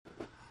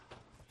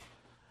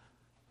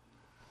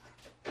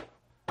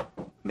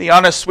Be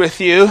honest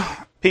with you,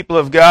 people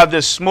of God,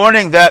 this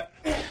morning, that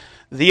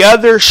the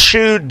other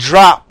shoe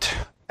dropped,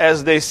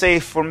 as they say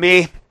for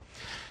me,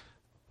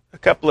 a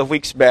couple of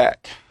weeks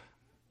back.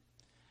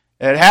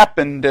 It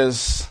happened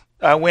as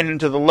I went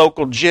into the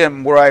local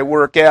gym where I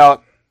work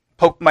out,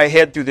 poked my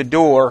head through the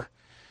door,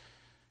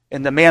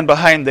 and the man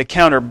behind the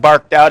counter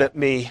barked out at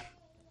me,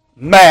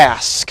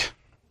 "Mask."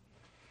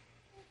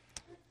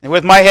 And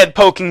with my head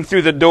poking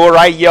through the door,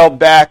 I yelled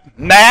back,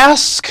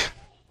 "Mask?"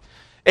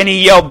 And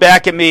he yelled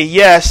back at me,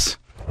 "Yes,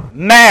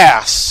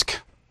 mask."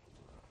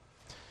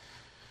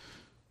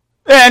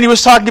 And he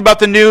was talking about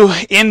the new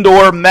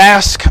indoor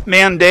mask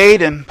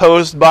mandate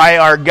imposed by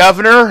our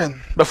governor. And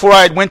before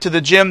I went to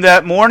the gym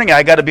that morning,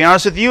 I got to be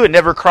honest with you, it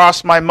never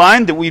crossed my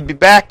mind that we'd be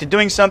back to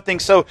doing something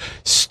so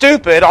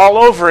stupid all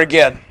over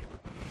again.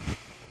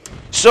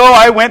 So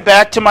I went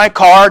back to my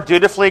car,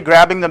 dutifully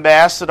grabbing the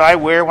mask that I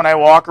wear when I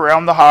walk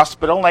around the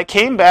hospital, and I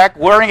came back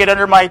wearing it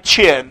under my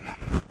chin.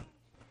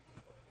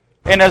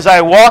 And as I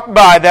walked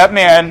by that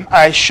man,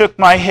 I shook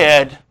my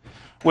head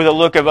with a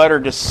look of utter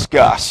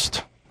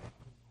disgust.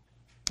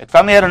 I'd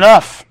finally had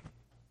enough.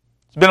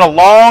 It's been a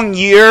long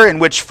year in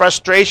which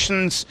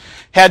frustrations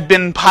had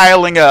been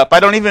piling up. I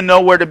don't even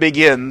know where to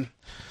begin.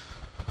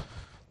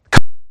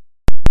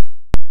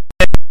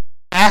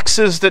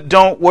 Axes that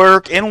don't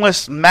work,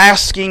 endless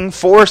masking,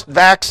 forced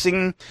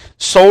vaxing,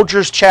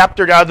 soldiers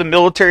chaptered out of the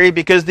military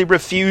because they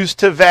refused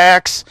to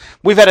vax.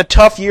 We've had a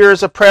tough year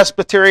as a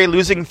presbytery,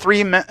 losing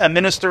 3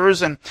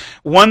 ministers and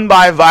 1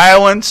 by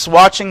violence,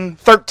 watching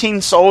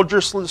 13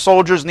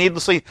 soldiers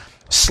needlessly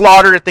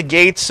slaughtered at the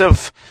gates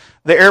of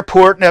the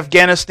airport in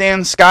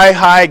Afghanistan,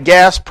 sky-high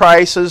gas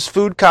prices,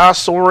 food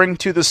costs soaring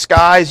to the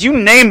skies, you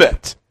name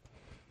it.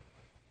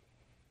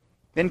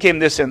 Then came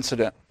this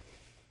incident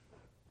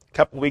a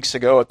couple weeks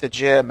ago at the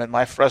gym, and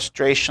my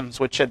frustrations,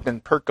 which had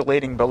been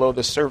percolating below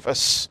the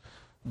surface,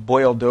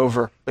 boiled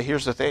over. But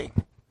here's the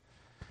thing.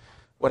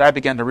 What I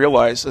began to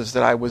realize is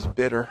that I was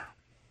bitter.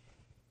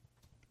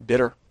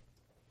 Bitter.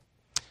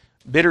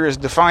 Bitter is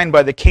defined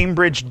by the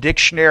Cambridge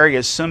Dictionary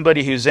as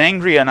somebody who's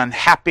angry and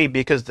unhappy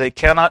because they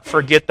cannot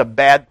forget the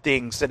bad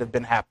things that have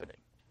been happening.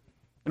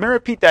 Let me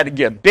repeat that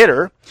again.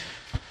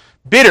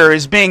 Bitter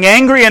is being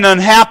angry and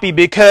unhappy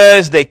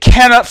because they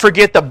cannot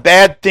forget the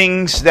bad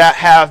things that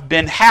have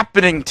been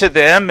happening to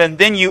them. And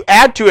then you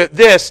add to it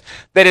this,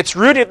 that it's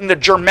rooted in the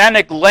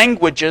Germanic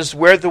languages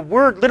where the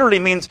word literally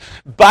means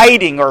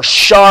biting or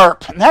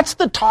sharp. And that's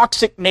the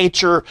toxic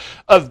nature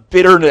of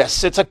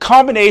bitterness. It's a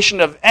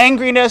combination of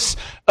angriness,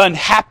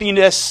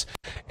 unhappiness,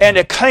 and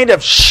a kind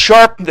of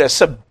sharpness,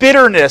 a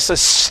bitterness, a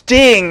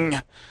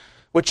sting,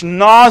 which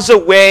gnaws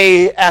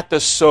away at the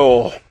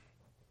soul.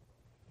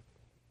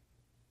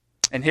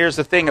 And here's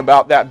the thing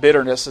about that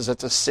bitterness is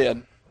it's a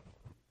sin.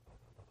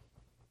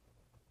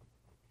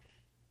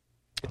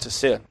 It's a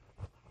sin.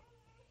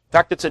 In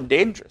fact, it's a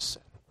dangerous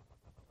sin.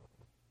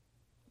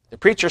 The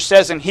preacher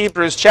says in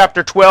Hebrews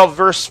chapter 12,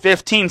 verse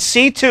 15,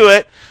 "See to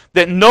it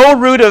that no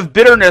root of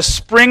bitterness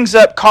springs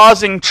up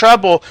causing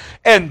trouble,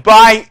 and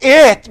by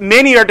it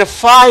many are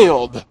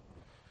defiled."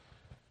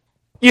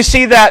 You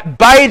see, that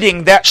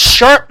biting, that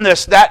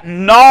sharpness, that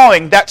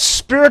gnawing, that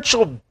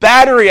spiritual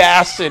battery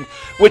acid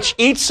which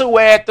eats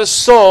away at the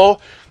soul,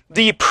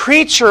 the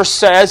preacher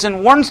says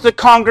and warns the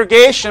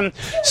congregation,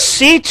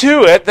 see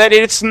to it that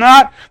it's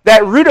not,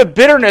 that root of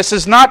bitterness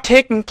is not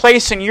taking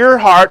place in your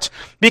heart,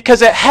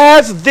 because it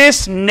has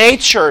this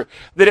nature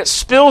that it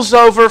spills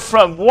over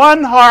from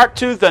one heart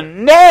to the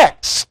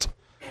next,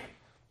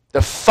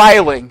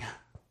 defiling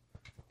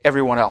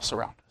everyone else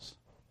around us.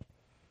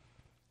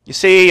 You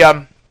see,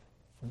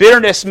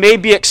 bitterness may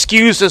be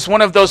excused as one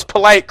of those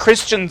polite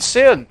Christian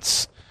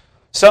sins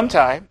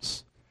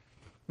sometimes,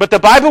 but the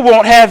Bible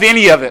won't have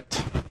any of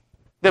it.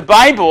 The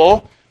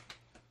Bible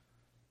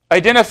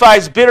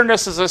identifies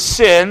bitterness as a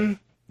sin,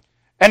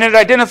 and it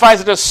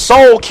identifies it as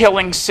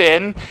soul-killing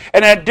sin,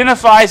 and it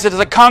identifies it as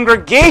a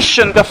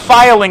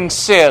congregation-defiling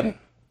sin.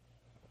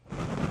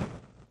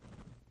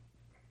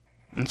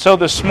 And so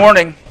this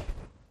morning,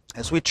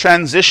 as we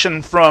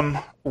transition from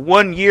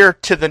one year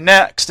to the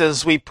next,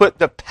 as we put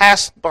the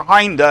past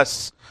behind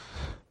us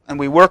and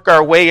we work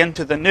our way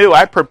into the new,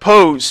 I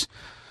propose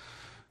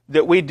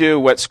that we do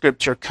what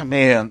Scripture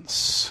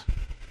commands,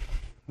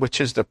 which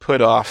is to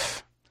put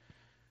off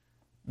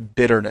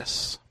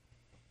bitterness.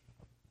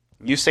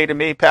 You say to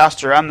me,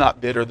 "Pastor, I'm not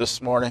bitter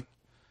this morning."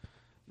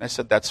 And I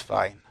said, that's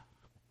fine.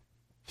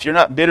 If you're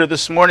not bitter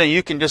this morning,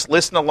 you can just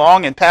listen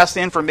along and pass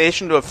the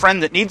information to a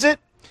friend that needs it,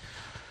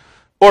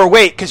 or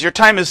wait, because your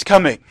time is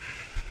coming.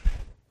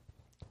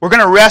 We're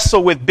going to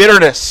wrestle with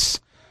bitterness.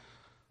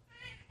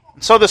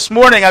 So this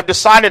morning I've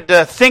decided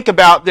to think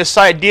about this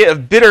idea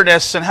of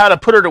bitterness and how to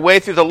put it away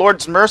through the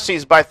Lord's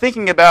mercies by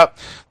thinking about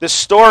the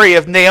story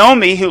of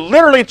Naomi, who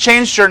literally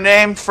changed her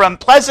name from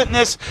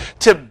pleasantness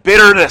to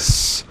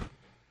bitterness.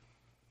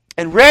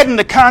 And read in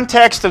the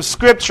context of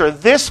Scripture,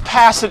 this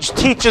passage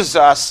teaches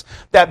us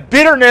that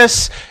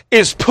bitterness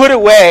is put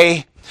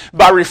away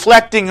by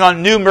reflecting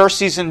on new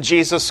mercies in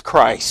Jesus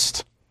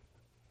Christ.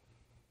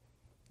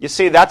 You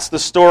see, that's the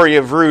story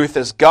of Ruth,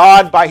 as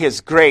God, by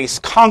His grace,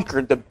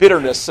 conquered the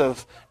bitterness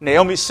of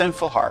Naomi's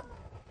sinful heart.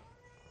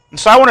 And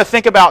so I want to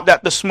think about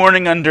that this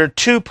morning under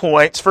 2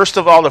 points. First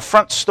of all, the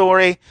front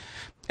story,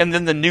 and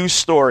then the new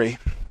story.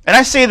 And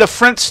I say the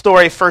front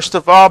story, first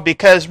of all,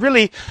 because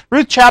really,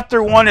 Ruth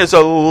chapter 1 is a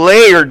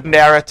layered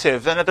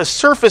narrative. And at the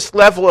surface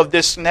level of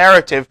this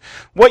narrative,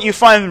 what you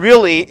find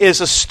really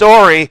is a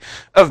story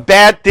of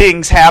bad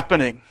things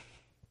happening.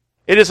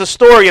 It is a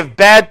story of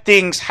bad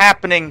things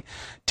happening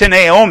to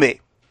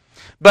Naomi.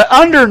 But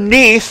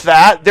underneath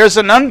that, there's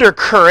an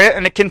undercurrent,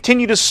 and it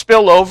continues to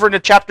spill over into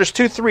chapters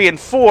 2, 3, and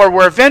 4,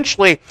 where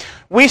eventually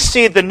we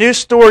see the new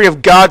story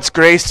of God's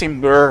grace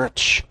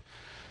emerge.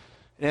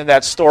 And in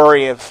that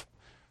story of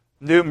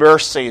new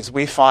mercies,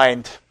 we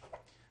find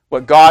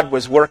what God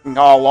was working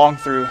all along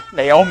through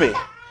Naomi,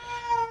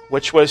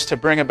 which was to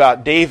bring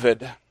about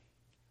David,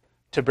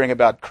 to bring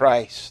about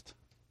Christ.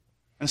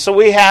 And so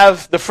we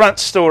have the front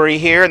story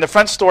here, and the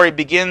front story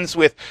begins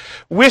with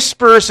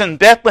whispers in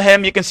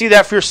Bethlehem. You can see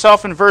that for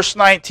yourself in verse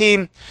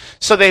 19.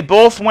 So they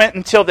both went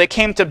until they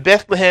came to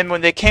Bethlehem.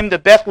 When they came to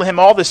Bethlehem,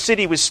 all the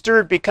city was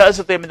stirred because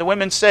of them. And the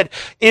women said,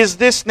 "Is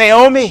this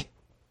Naomi?"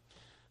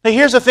 Now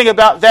here's the thing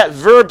about that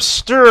verb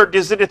stirred,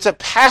 is that it's a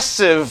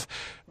passive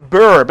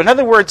verb. In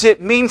other words,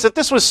 it means that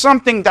this was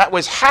something that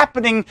was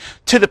happening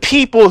to the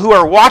people who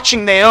are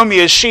watching Naomi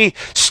as she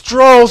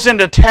strolls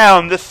into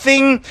town. The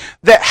thing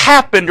that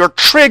happened or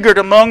triggered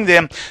among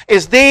them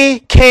is they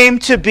came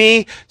to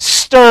be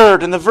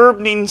stirred. And the verb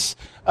means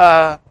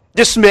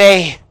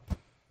dismay.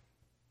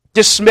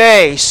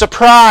 Dismay,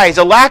 surprise,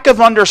 a lack of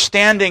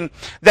understanding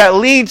that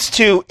leads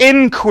to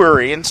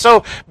inquiry. And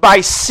so by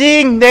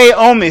seeing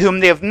Naomi, whom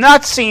they have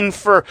not seen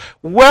for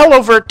well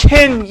over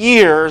 10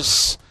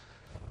 years,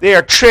 they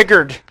are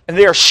triggered, and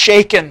they are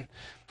shaken,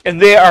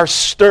 and they are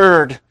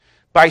stirred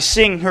by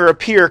seeing her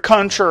appear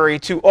contrary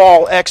to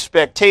all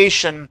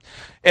expectation.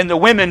 And the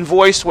women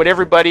voice what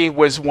everybody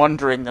was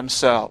wondering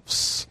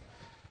themselves.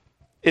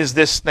 Is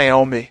this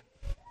Naomi?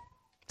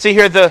 See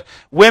here, the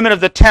women of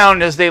the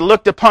town, as they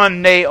looked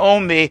upon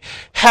Naomi,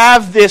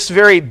 have this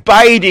very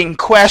biting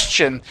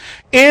question.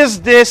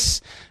 Is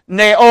this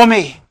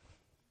Naomi?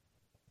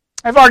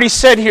 I've already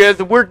said here,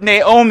 the word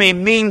Naomi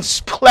means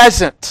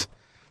pleasant.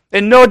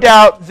 And no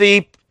doubt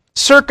the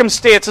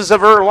circumstances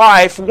of her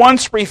life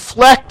once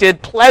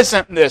reflected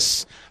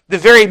pleasantness, the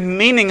very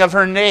meaning of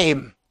her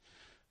name.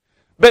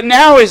 But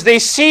now as they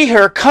see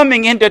her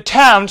coming into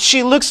town,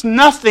 she looks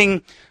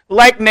nothing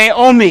like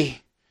Naomi.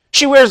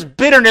 She wears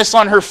bitterness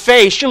on her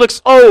face. She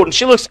looks old and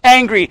she looks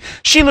angry.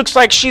 She looks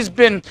like she's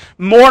been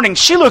mourning.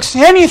 She looks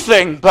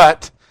anything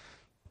but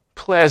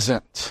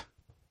pleasant.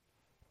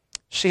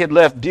 She had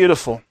left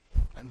beautiful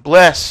and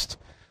blessed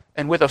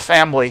and with a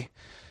family.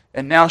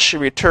 And now she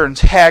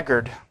returns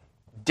haggard,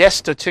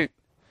 destitute,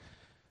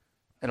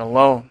 and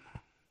alone.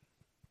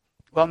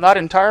 Well, not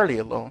entirely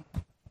alone.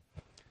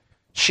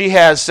 She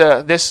has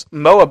this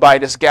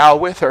Moabitess gal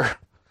with her.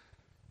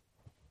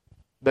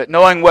 But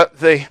knowing what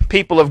the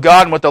people of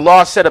God and what the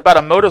law said about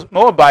a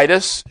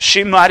Moabitess,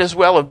 she might as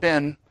well have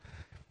been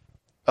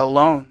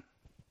alone.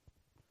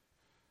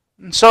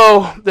 And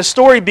so the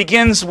story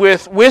begins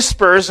with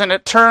whispers, and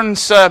it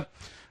turns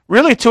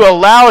really to a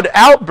loud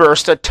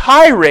outburst, a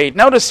tirade.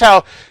 Notice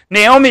how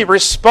Naomi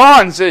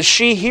responds as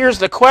she hears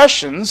the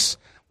questions.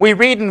 We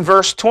read in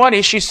verse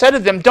 20, she said to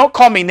them, "Don't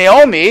call me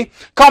Naomi,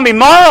 call me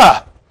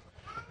Mara.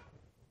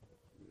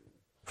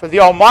 For the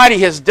Almighty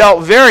has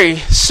dealt very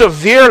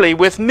severely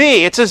with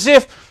me." It's as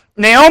if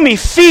Naomi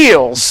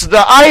feels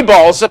the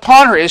eyeballs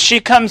upon her as she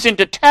comes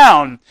into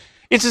town.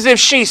 It's as if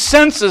she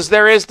senses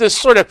there is this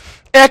sort of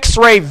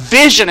X-ray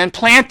vision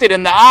implanted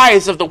in the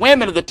eyes of the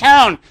women of the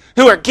town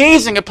who are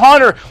gazing upon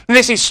her, and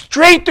they see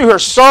straight through her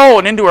soul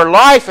and into her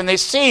life, and they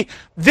see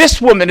this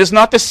woman is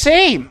not the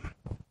same.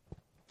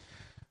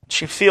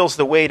 She feels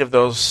the weight of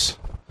those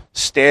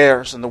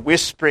stares and the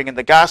whispering and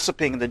the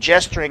gossiping and the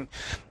gesturing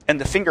and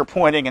the finger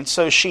pointing, and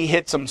so she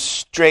hits them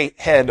straight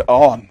head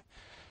on.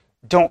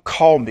 Don't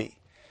call me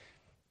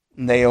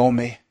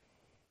Naomi.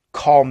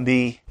 Call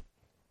me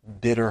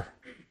bitter.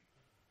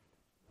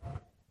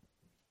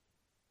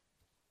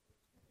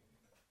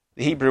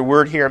 The Hebrew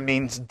word here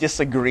means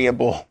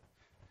disagreeable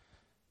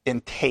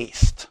in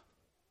taste.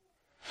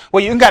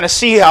 Well, you can kind of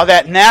see how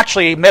that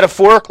naturally,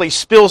 metaphorically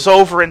spills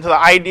over into the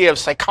idea of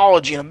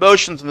psychology and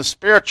emotions and the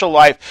spiritual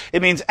life.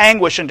 It means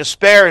anguish and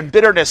despair and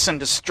bitterness and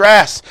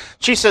distress.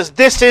 She says,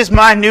 "This is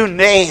my new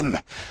name.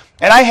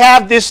 And I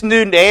have this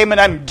new name, and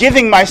I'm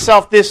giving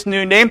myself this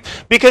new name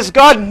because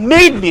God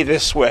made me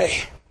this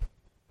way."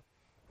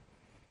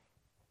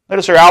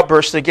 Notice her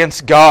outburst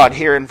against God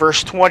here in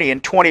verse 20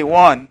 and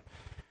 21.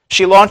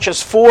 She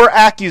launches 4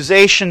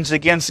 accusations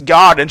against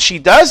God, and she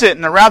does it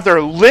in a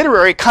rather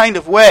literary kind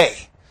of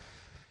way.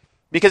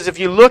 Because if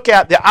you look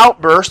at the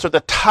outburst or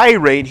the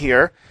tirade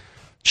here,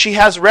 she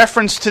has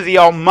reference to the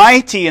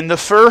Almighty in the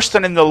first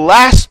and in the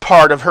last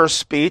part of her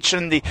speech.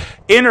 In the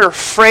inner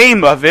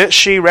frame of it,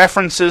 she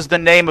references the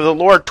name of the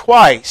Lord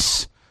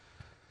twice.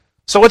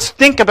 So let's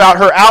think about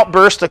her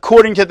outburst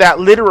according to that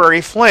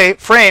literary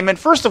frame. And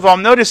first of all,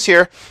 notice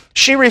here,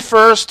 she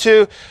refers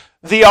to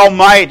the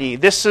Almighty.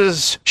 This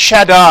is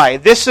Shaddai.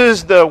 This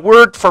is the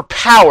word for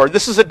power.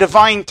 This is a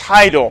divine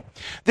title.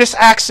 This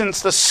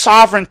accents the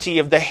sovereignty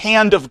of the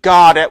hand of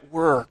God at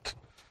work.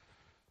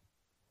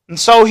 And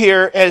so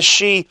here, as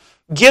she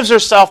gives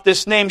herself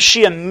this name,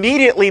 she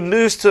immediately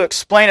moves to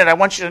explain it. I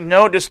want you to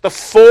notice the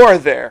for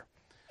there.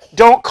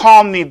 Don't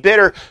call me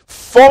bitter,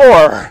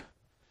 for.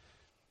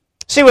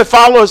 See, what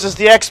follows is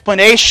the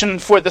explanation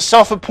for the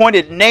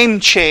self-appointed name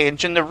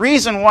change. And the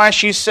reason why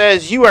she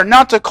says, you are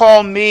not to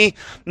call me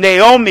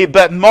Naomi,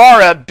 but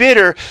Mara,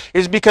 bitter,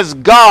 is because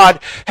God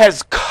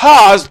has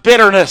caused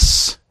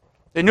bitterness.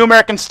 The New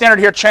American Standard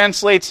here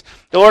translates,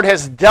 the Lord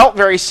has dealt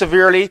very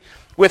severely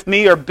with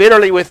me or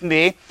bitterly with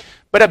me.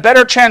 But a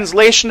better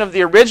translation of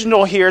the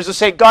original here is to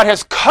say, God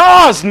has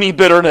caused me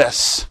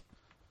bitterness.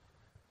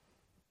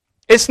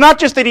 It's not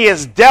just that He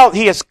has dealt,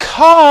 He has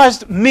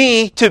caused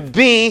me to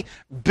be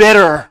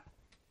bitter.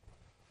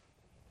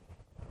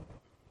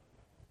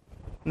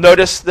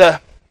 Notice the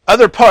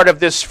other part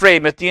of this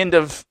frame at the end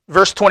of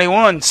verse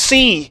 21.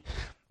 See,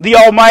 the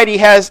Almighty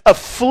has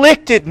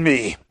afflicted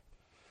me.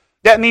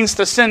 That means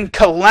to send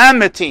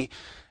calamity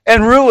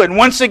and ruin.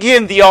 Once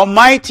again, the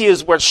Almighty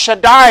is where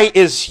Shaddai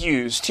is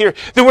used. Here,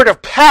 the word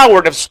of power,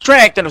 and of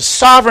strength, and of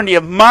sovereignty,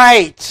 of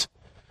might.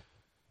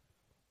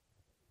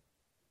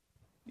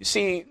 You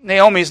see,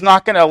 Naomi's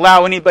not going to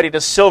allow anybody to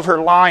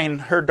silver line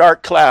her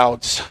dark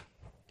clouds.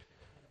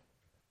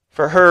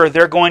 For her,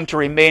 they're going to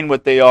remain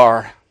what they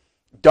are.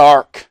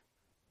 Dark,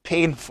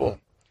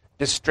 painful,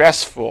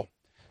 distressful,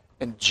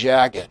 and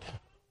jagged.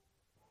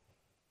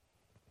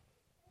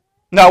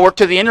 Now we're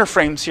to the inner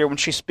frames here when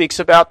she speaks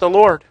about the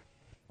Lord.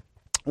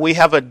 We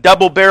have a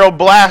double-barrel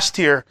blast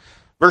here.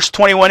 Verse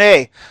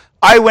 21a.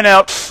 I went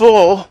out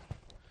full,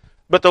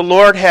 but the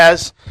Lord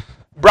has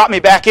brought me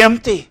back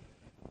empty.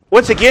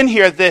 Once again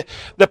here, the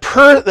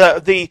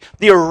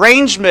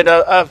arrangement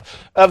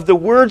of the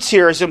words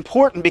here is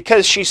important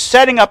because she's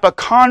setting up a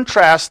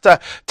contrast to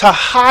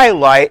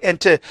highlight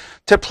and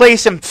to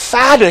place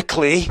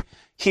emphatically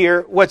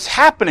here what's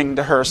happening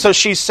to her. So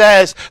she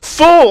says,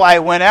 full I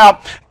went out,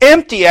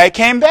 empty I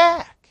came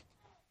back.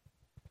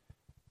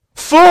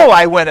 Full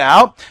I went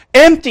out,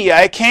 empty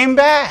I came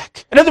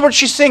back. In other words,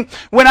 she's saying,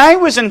 when I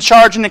was in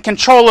charge and in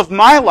control of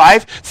my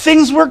life,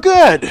 things were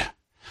good.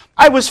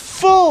 I was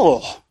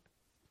full.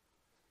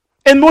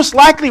 And most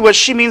likely what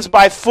she means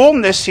by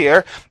fullness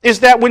here is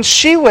that when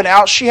she went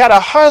out, she had a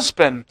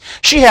husband,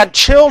 she had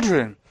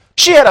children,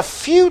 she had a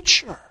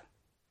future.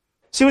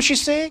 See what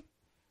she's saying?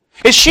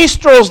 As she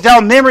strolls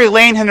down memory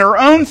lane in her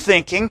own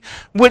thinking,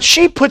 what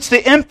she puts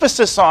the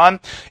emphasis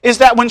on is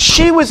that when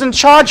she was in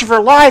charge of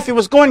her life, it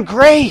was going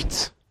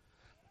great.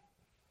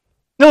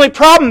 The only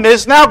problem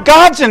is now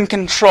God's in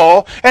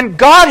control, and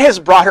God has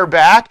brought her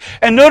back.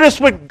 And notice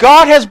what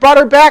God has brought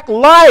her back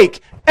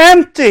like,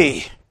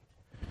 empty.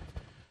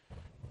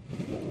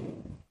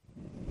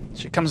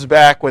 She comes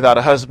back without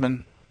a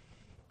husband.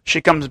 She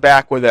comes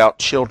back without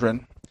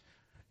children.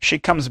 She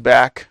comes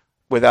back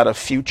without a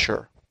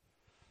future.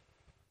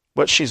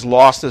 What she's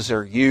lost is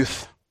her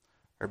youth,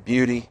 her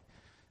beauty,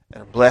 and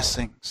her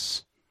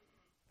blessings.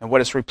 And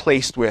what it's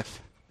replaced with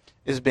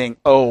is being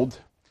old,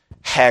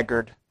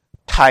 haggard,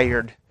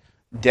 tired,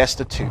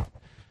 destitute,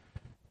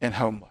 and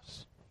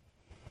homeless.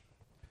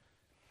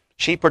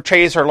 She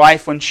portrays her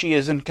life when she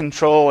is in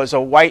control as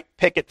a white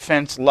picket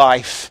fence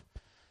life.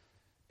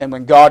 And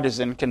when God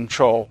is in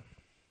control,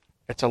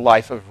 it's a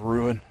life of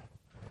ruin.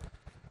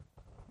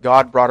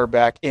 God brought her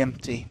back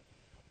empty,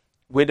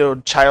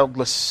 widowed,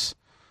 childless,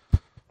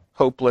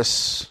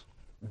 hopeless,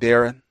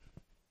 barren.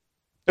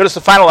 Notice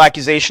the final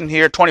accusation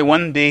here,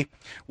 21b.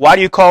 Why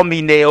do you call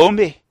me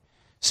Naomi,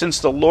 since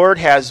the Lord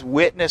has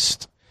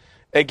witnessed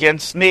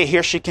against me?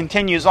 Here she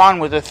continues on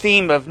with a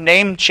theme of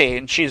name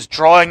change. She's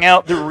drawing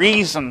out the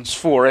reasons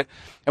for it.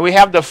 And we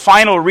have the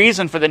final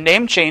reason for the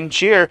name change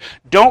here.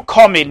 Don't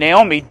call me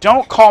Naomi.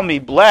 Don't call me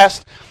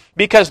blessed,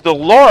 because the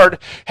Lord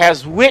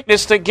has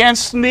witnessed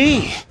against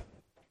me.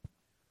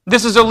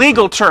 This is a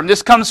legal term.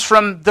 This comes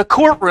from the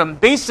courtroom.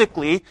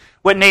 Basically,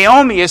 what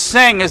Naomi is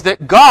saying is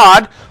that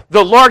God,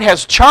 the Lord,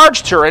 has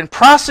charged her and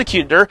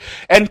prosecuted her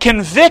and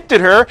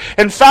convicted her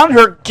and found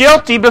her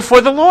guilty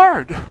before the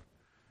Lord. In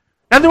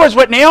other words,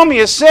 what Naomi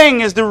is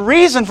saying is the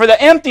reason for the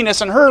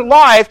emptiness in her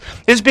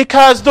life is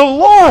because the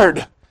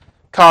Lord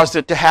caused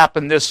it to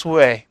happen this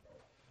way.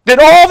 That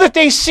all that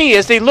they see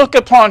as they look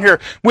upon her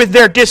with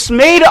their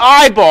dismayed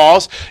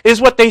eyeballs is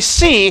what they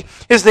see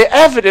is the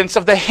evidence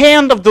of the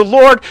hand of the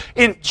Lord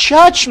in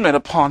judgment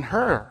upon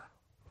her.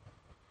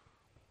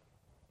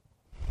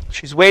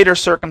 She's weighed her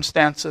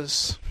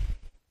circumstances.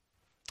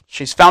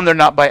 She's found they're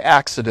not by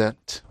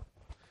accident.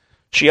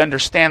 She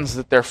understands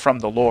that they're from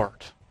the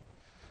Lord.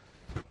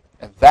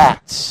 And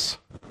that's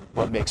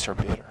what makes her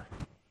bitter.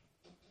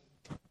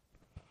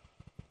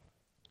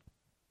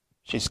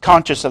 She's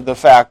conscious of the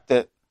fact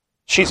that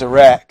she's a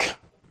wreck.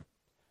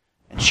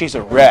 And she's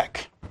a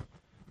wreck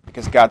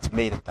because God's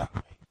made it that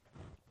way.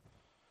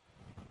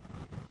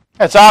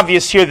 It's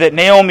obvious here that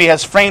Naomi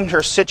has framed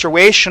her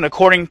situation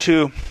according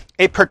to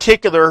a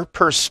particular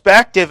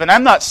perspective, and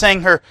I'm not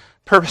saying her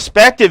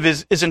perspective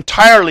is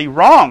entirely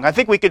wrong. I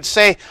think we could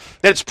say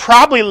that it's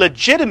probably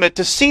legitimate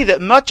to see that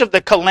much of the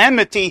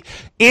calamity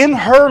in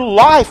her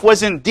life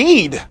was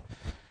indeed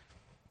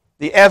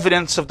the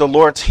evidence of the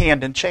Lord's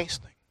hand in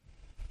chastening.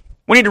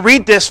 We need to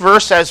read this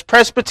verse as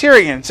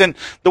Presbyterians. And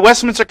the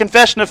Westminster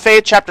Confession of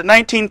Faith, chapter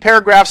 19,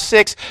 paragraph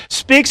 6,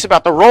 speaks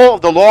about the role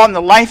of the law in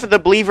the life of the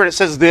believer. It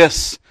says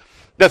this: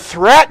 the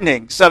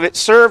threatenings of it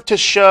serve to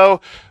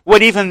show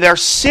what even their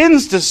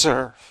sins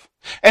deserve,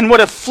 and what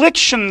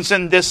afflictions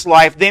in this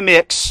life they may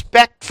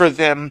expect for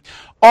them,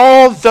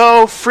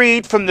 although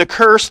freed from the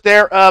curse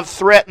thereof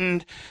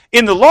threatened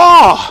in the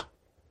law.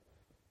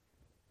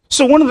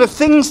 So one of the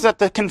things that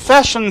the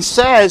confession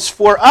says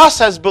for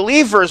us as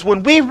believers,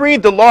 when we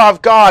read the law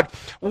of God,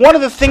 one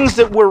of the things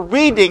that we're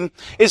reading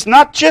is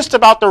not just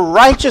about the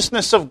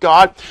righteousness of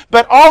God,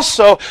 but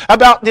also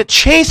about the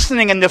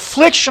chastening and the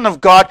affliction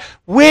of God,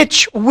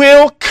 which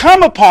will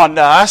come upon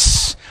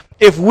us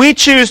if we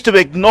choose to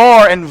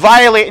ignore and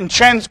violate and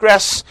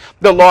transgress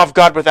the law of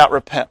God without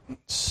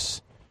repentance.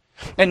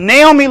 And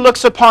Naomi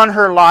looks upon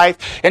her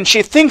life, and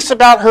she thinks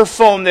about her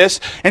fullness,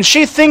 and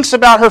she thinks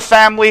about her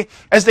family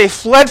as they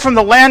fled from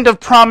the land of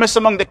promise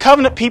among the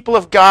covenant people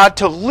of God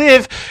to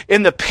live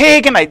in the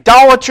pagan,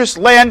 idolatrous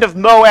land of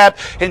Moab.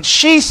 And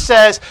she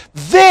says,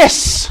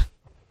 this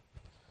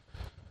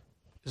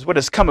is what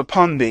has come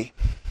upon me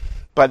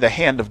by the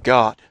hand of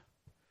God.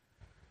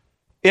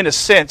 In a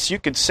sense, you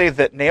could say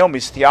that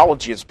Naomi's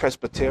theology is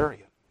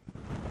Presbyterian.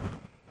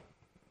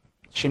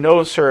 She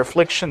knows her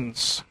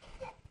afflictions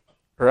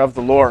are of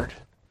the Lord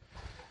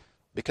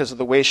because of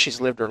the way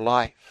she's lived her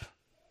life.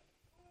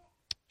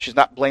 She's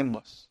not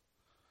blameless.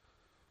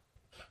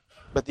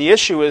 But the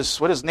issue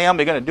is, what is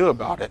Naomi going to do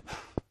about it?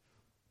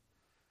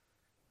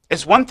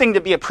 It's one thing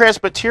to be a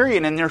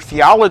Presbyterian in your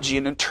theology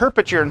and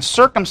interpret your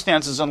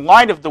circumstances in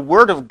light of the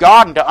Word of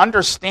God and to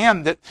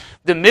understand that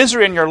the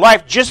misery in your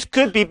life just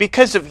could be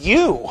because of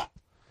you.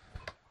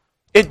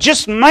 It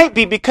just might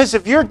be because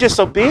of your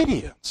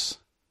disobedience.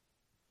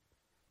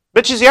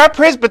 But you see, our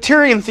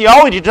Presbyterian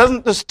theology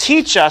doesn't just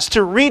teach us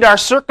to read our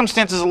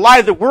circumstances in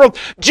light of the world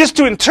just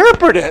to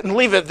interpret it and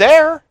leave it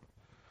there.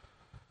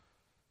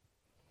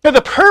 Now,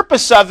 the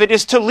purpose of it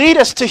is to lead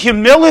us to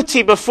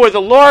humility before the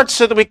Lord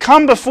so that we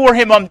come before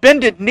Him on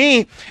bended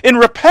knee in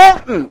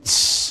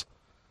repentance.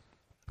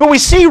 What we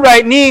see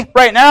right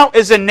now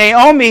is a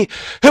Naomi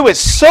who is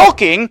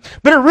sulking,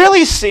 but it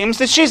really seems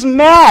that she's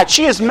mad.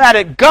 She is mad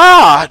at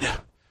God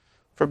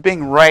for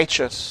being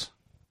righteous,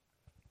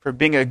 for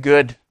being a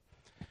good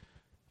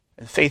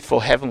and faithful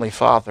Heavenly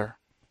Father.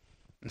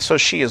 And so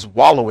she is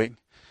wallowing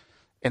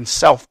in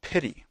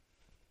self-pity.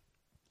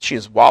 She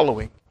is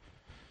wallowing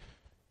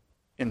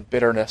in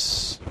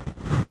bitterness.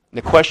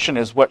 The question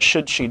is, what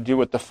should she do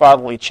with the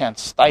fatherly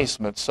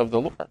chastisements of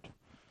the Lord?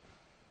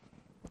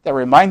 That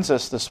reminds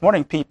us this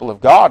morning, people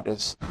of God,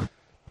 is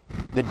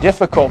the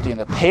difficulty and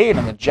the pain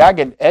and the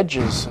jagged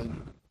edges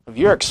of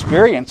your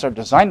experience are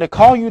designed to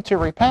call you to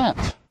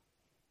repent.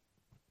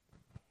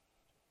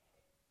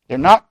 They're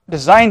not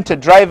designed to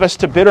drive us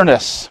to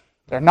bitterness.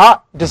 They're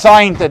not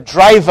designed to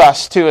drive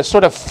us to a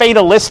sort of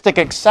fatalistic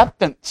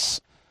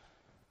acceptance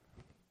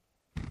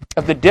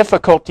of the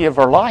difficulty of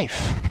our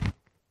life.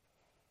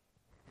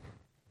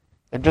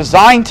 They're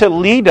designed to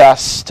lead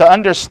us to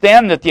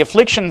understand that the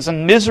afflictions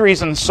and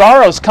miseries and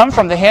sorrows come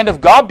from the hand of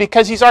God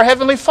because He's our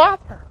Heavenly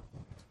Father.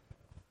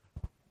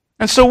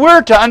 And so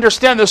we're to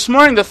understand this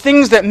morning the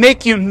things that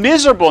make you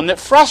miserable and that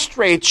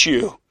frustrate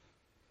you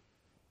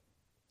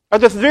are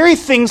the very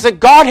things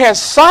that God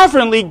has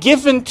sovereignly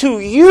given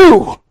to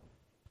you,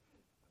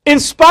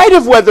 in spite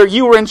of whether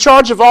you were in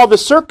charge of all the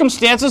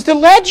circumstances that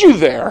led you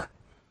there.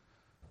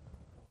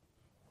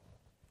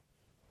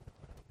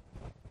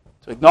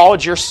 To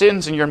acknowledge your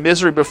sins and your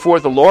misery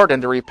before the Lord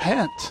and to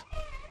repent.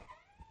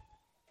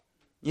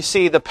 You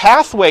see, the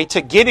pathway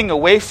to getting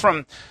away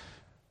from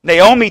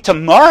Naomi to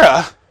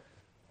Mara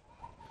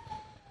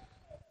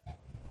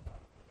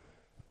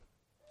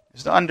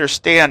is to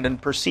understand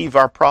and perceive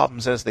our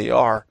problems as they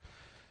are,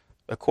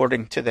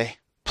 according to the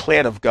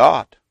plan of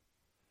God.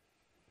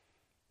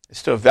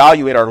 It's to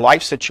evaluate our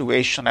life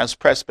situation as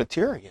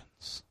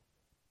Presbyterians,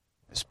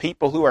 as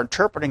people who are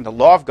interpreting the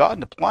law of God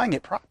and applying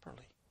it properly.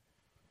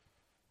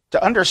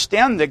 To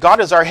understand that God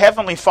as our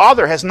Heavenly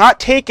Father has not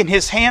taken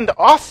His hand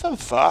off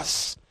of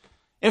us.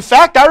 In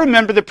fact, I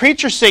remember the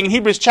preacher saying in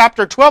Hebrews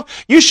chapter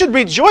 12, you should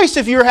rejoice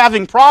if you're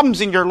having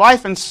problems in your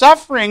life and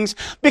sufferings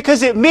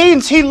because it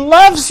means He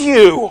loves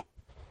you.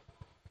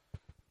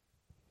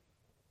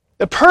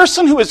 The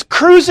person who is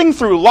cruising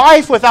through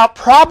life without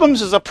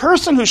problems is a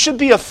person who should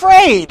be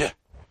afraid.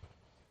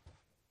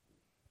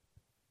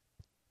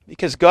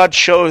 Because God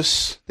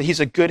shows that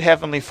He's a good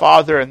Heavenly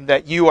Father and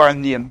that you are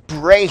in the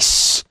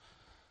embrace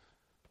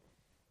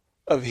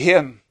of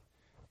Him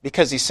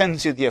because He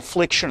sends you the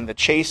affliction and the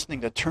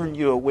chastening to turn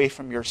you away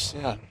from your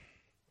sin.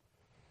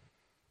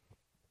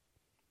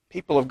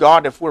 People of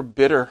God, if we're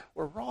bitter,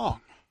 we're wrong.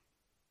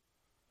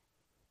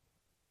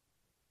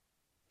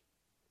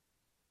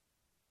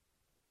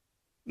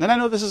 And I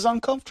know this is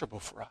uncomfortable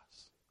for us.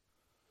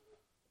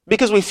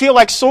 Because we feel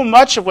like so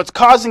much of what's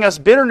causing us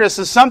bitterness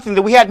is something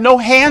that we had no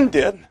hand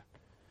in.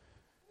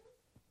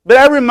 But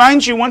I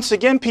remind you once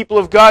again, people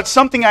of God,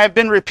 something I have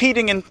been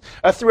repeating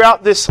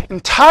throughout this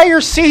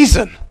entire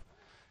season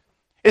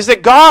is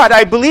that God,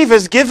 I believe,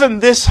 has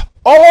given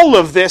all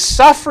of this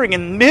suffering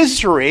and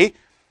misery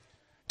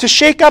to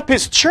shake up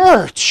His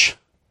church.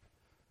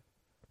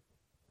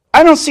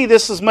 I don't see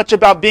this as much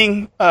about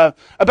being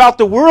about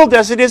the world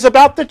as it is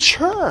about the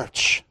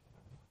church.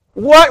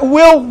 What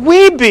will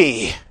we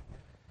be?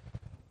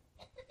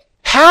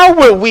 How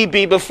will we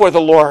be before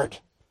the Lord?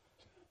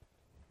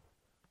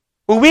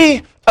 Will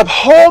we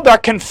uphold our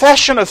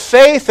confession of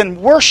faith and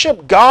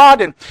worship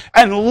God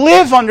and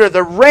live under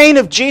the reign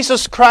of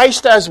Jesus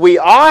Christ as we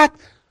ought?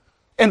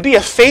 And be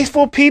a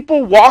faithful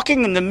people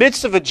walking in the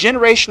midst of a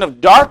generation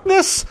of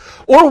darkness?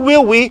 Or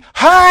will we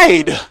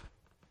hide?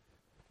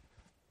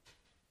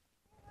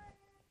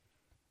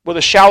 Will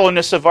the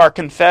shallowness of our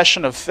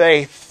confession of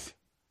faith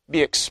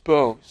be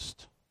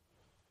exposed?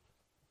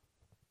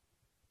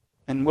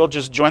 And we'll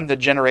just join the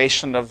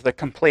generation of the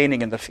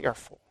complaining and the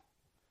fearful.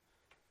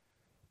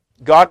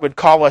 God would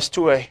call us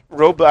to a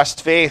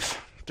robust faith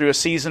through a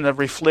season of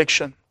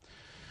reflection.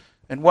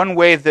 And one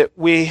way that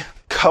we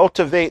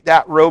cultivate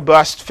that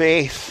robust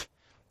faith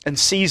and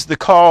seize the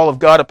call of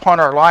God upon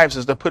our lives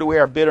is to put away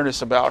our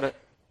bitterness about it.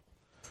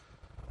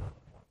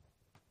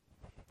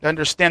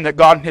 Understand that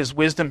God in His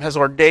wisdom has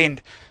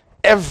ordained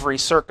every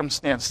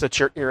circumstance that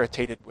you're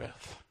irritated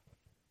with.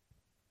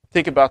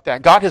 Think about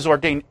that. God has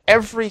ordained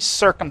every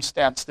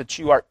circumstance that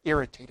you are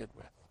irritated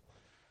with.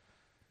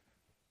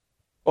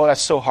 Oh,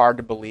 that's so hard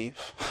to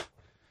believe.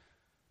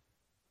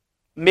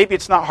 Maybe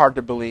it's not hard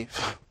to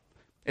believe.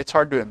 It's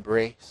hard to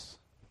embrace.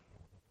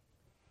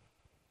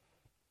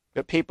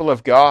 But people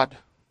of God,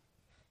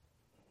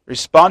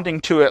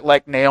 responding to it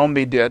like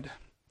Naomi did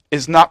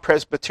is not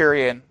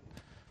Presbyterian.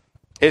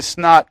 It's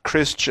not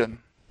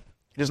Christian.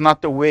 It is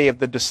not the way of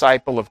the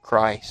disciple of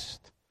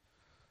Christ.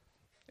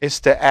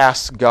 It's to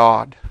ask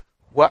God,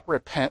 what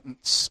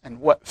repentance and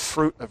what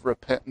fruit of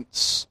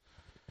repentance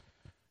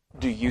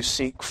do you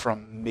seek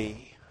from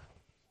me?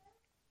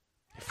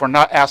 If we're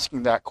not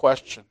asking that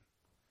question,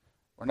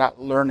 we're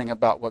not learning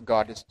about what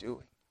God is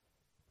doing.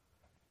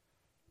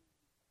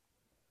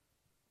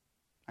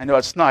 I know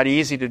it's not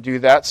easy to do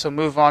that, so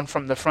move on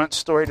from the front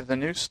story to the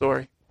new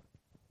story.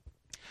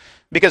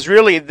 Because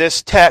really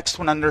this text,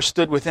 when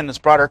understood within its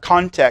broader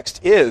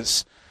context,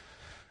 is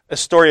a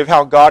story of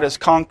how God is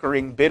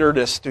conquering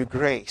bitterness through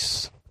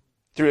grace,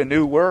 through a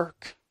new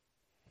work.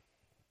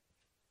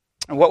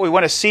 And what we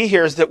want to see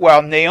here is that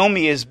while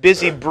Naomi is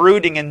busy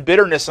brooding in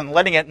bitterness and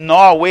letting it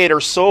gnaw away at her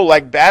soul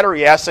like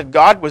battery acid,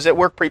 God was at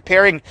work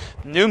preparing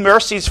new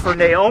mercies for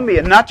Naomi.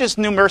 And not just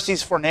new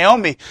mercies for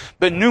Naomi,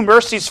 but new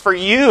mercies for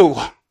you.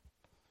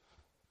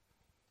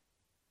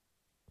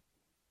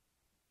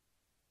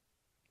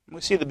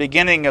 We see the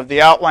beginning of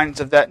the outlines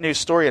of that new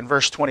story in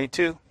verse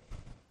 22.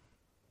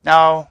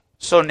 Now,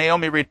 so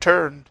Naomi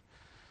returned,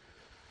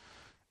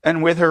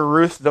 and with her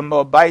Ruth the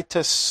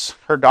Moabitess,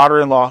 her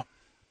daughter-in-law,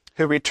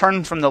 who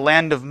returned from the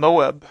land of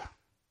Moab,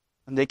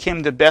 and they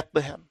came to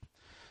Bethlehem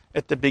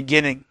at the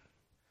beginning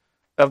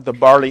of the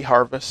barley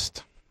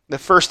harvest. The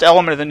first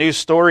element of the new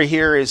story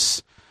here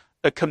is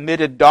a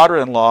committed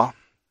daughter-in-law.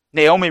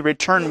 Naomi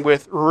returned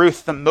with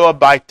Ruth the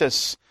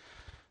Moabitess,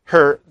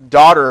 her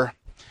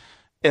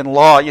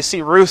daughter-in-law. You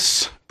see,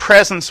 Ruth's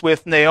presence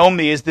with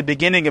Naomi is the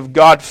beginning of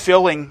God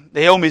filling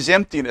Naomi's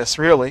emptiness,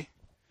 really.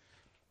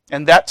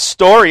 And that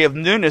story of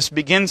newness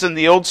begins in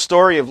the old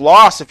story of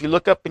loss. If you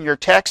look up in your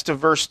text of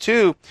verse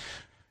 2,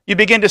 you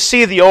begin to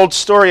see the old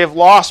story of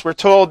loss. We're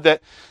told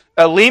that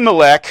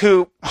Elimelech,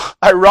 who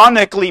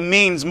ironically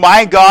means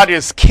my God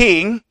is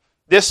king,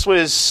 this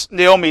was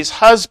Naomi's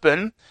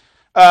husband,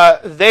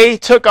 they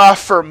took off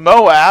for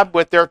Moab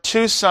with their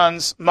two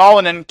sons,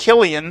 Mahlon and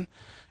Chilion,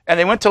 and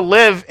they went to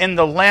live in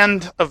the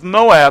land of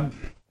Moab.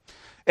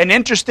 And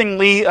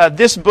interestingly,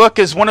 this book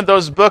is one of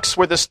those books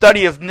where the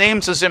study of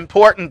names is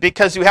important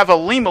because you have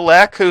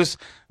Elimelech, who's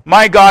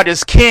my God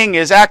is king,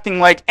 is acting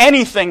like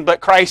anything but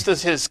Christ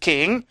is his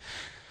king.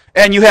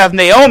 And you have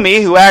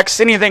Naomi, who acts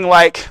anything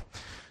like,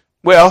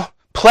 well,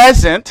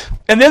 pleasant.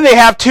 And then they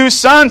have two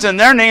sons, and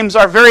their names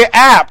are very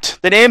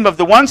apt. The name of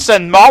the one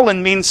son,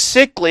 Mahlon, means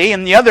sickly,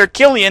 and the other,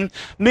 Chilion,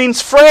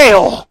 means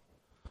frail.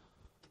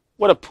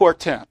 What a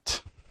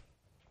portent.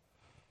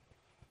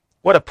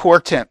 What a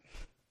portent.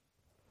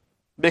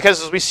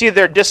 Because as we see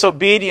their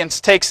disobedience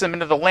takes them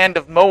into the land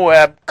of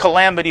Moab,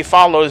 calamity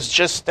follows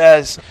just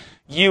as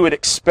you would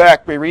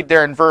expect. We read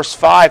there in verse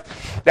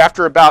 5,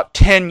 after about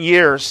 10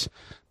 years,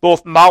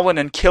 both Mahlon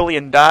and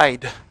Chilion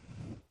died.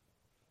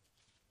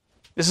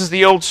 This is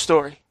the old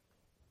story.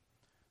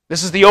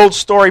 This is the old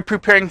story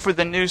preparing for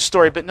the new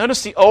story. But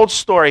notice the old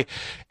story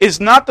is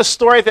not the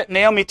story that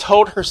Naomi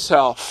told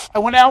herself. I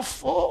went out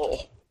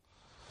full.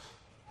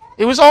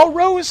 It was all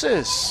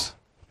roses.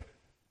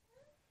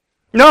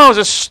 No, it was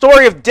a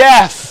story of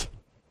death.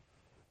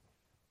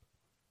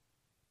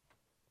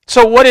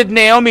 So what did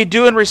Naomi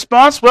do in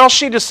response? Well,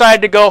 she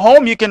decided to go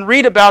home. You can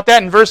read about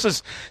that in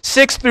verses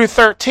 6 through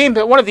 13.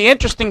 But one of the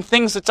interesting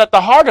things that's at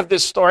the heart of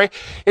this story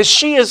is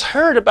she has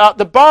heard about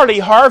the barley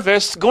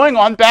harvest going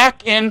on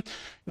back in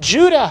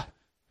Judah.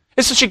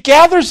 And so she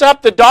gathers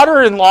up the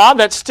daughter-in-law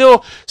that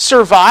still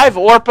survive,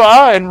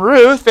 Orpah and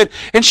Ruth,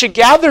 and she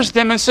gathers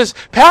them and says,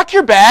 pack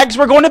your bags,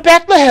 we're going to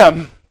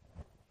Bethlehem.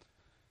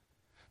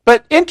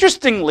 But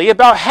interestingly,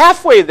 about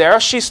halfway there,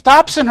 she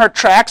stops in her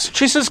tracks.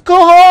 She says,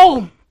 go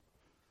home.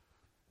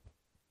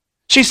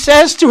 She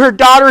says to her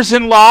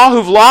daughters-in-law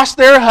who've lost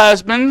their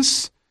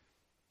husbands,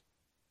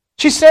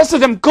 she says to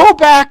them, go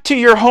back to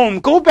your home,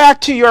 go back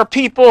to your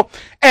people,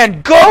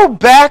 and go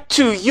back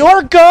to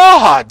your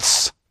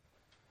gods.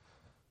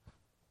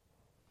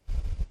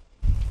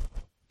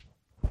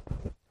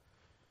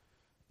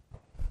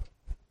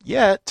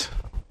 Yet,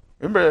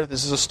 remember,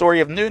 this is a story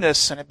of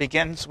newness, and it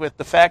begins with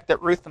the fact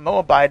that Ruth the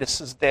Moabitess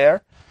is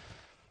there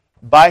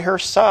by her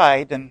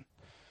side, and,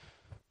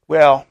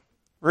 well,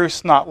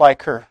 Ruth's not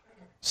like her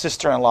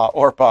sister-in-law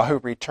Orpah who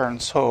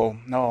returns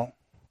home. No,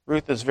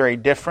 Ruth is very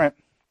different.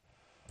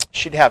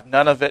 She'd have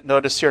none of it.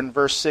 Notice here in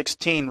verse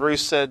 16,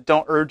 Ruth said,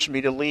 don't urge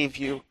me to leave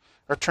you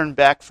or turn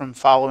back from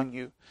following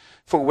you.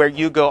 For where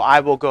you go, I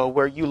will go.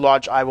 Where you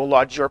lodge, I will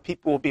lodge. Your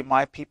people will be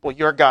my people.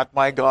 Your God,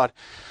 my God.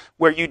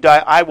 Where you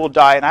die, I will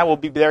die, and I will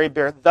be buried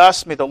there.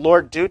 Thus may the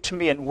Lord do to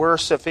me, and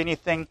worse, if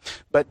anything,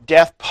 but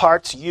death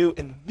parts you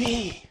and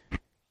me.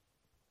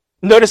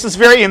 Notice this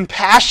very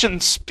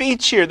impassioned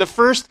speech here. The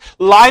first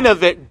line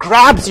of it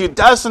grabs you,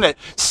 doesn't it?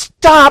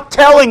 Stop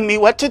telling me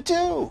what to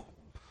do.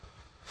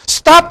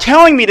 Stop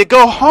telling me to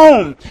go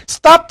home.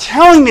 Stop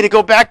telling me to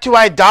go back to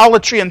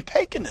idolatry and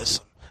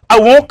paganism. I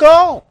won't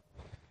go.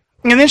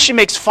 And then she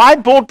makes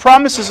 5 bold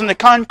promises in the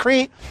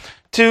concrete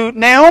to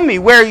Naomi.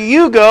 Where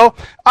you go,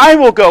 I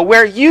will go.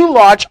 Where you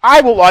lodge, I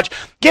will lodge.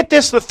 Get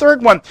this, the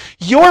third one.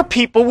 Your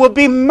people will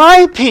be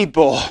my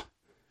people.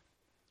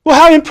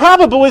 Well, how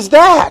improbable is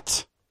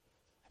that?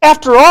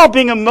 After all,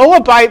 being a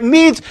Moabite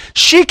means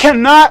she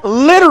cannot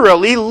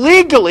literally,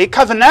 legally,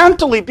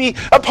 covenantally be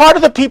a part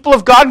of the people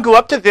of God and go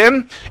up to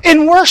them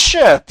in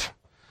worship.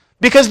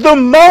 Because the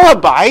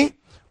Moabite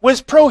was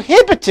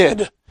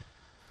prohibited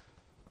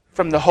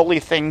from the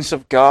holy things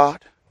of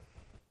God.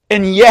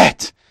 And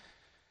yet,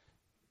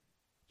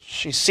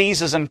 she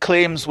seizes and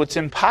claims what's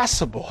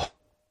impossible.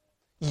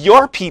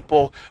 Your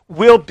people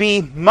will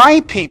be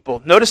my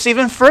people. Notice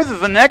even further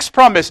the next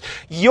promise.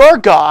 Your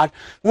God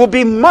will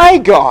be my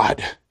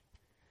God.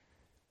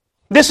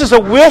 This is a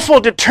willful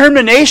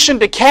determination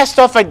to cast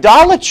off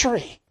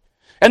idolatry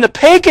and the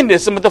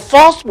paganism of the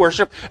false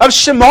worship of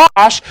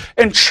Shamash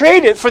and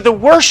trade it for the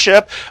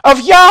worship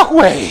of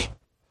Yahweh.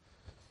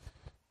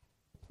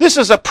 This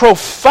is a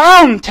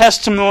profound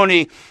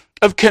testimony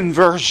of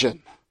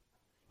conversion.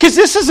 Because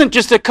this isn't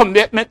just a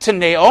commitment to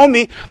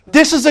Naomi,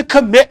 this is a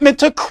commitment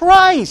to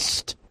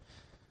Christ.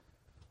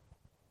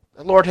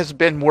 The Lord has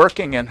been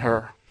working in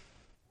her,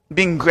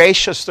 being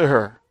gracious to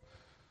her,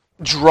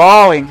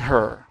 drawing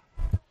her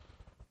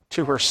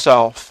to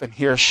herself. And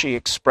here she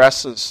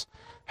expresses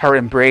her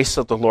embrace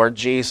of the Lord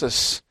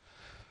Jesus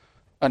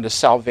unto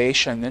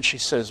salvation. And then she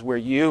says, where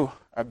you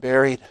are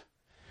buried,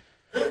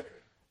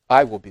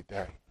 I will be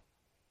buried.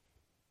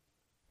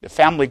 The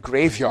family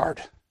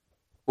graveyard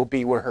will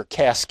be where her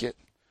casket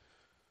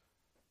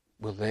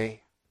will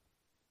lay.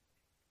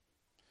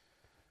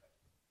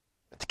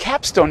 But the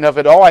capstone of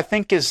it all, I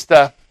think, is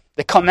the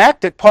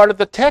climactic part of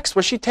the text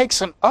where she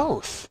takes an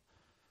oath.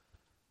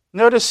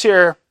 Notice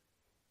here,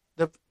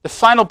 the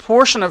final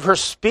portion of her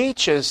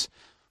speech is,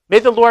 may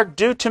the Lord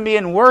do to me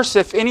and worse,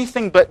 if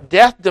anything but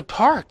death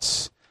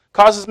departs,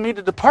 causes me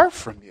to depart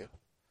from you.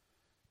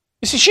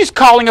 You see, she's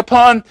calling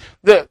upon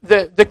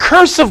the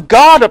curse of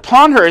God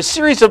upon her, a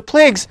series of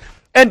plagues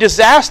and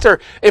disaster,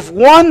 if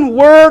one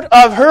word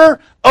of her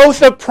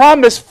oath of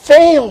promise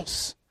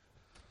fails.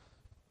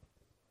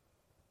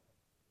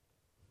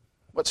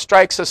 What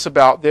strikes us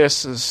about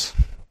this is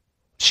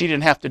she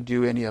didn't have to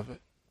do any of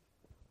it.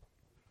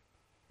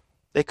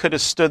 They could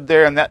have stood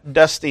there in that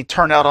dusty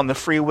turnout on the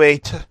freeway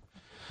to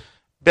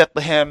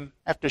Bethlehem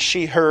after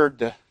she heard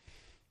the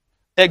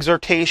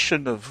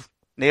exhortation of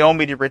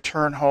Naomi to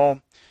return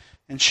home,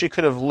 and she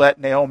could have let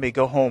Naomi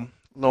go home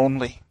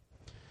lonely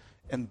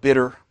and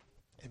bitter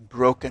and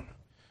broken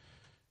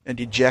and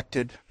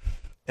dejected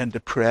and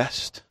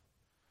depressed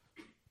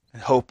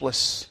and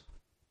hopeless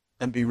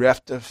and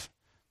bereft of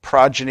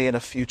progeny and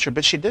a future.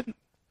 But she didn't.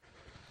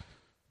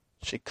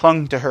 She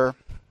clung to her.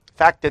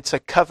 In fact, it's a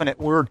covenant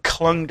word,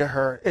 clung to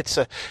her. It's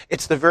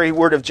the very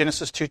word of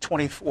Genesis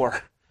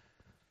 2:24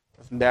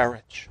 of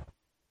marriage.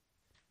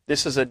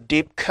 This is a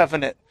deep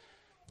covenant.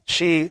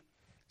 She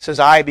says,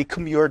 I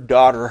become your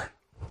daughter.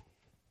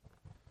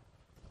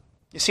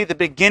 You see, the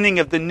beginning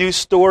of the new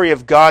story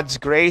of God's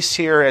grace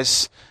here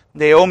as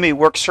Naomi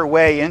works her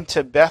way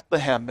into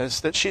Bethlehem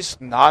is that she's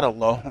not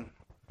alone.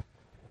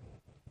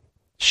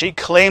 She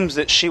claims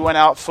that she went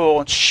out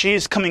full and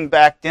she's coming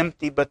back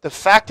empty, but the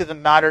fact of the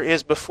matter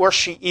is, before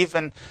she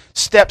even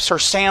steps her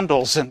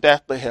sandals in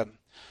Bethlehem,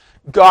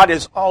 God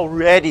is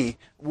already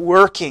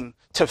working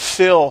to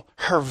fill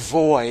her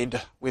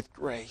void with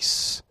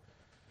grace.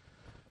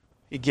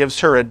 He gives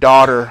her a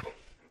daughter,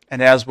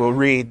 and as we'll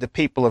read, the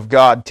people of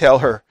God tell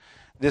her,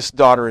 this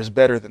daughter is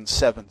better than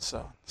 7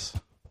 sons.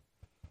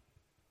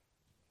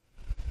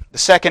 The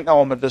second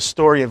element of the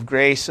story of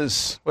grace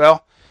is,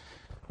 well,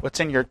 what's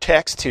in your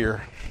text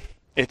here?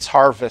 It's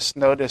harvest.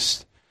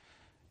 Notice,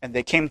 and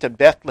they came to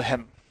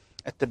Bethlehem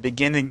at the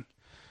beginning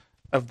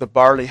of the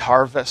barley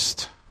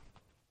harvest.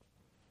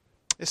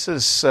 This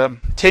is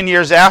 10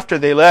 years after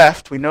they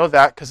left. We know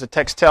that because the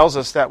text tells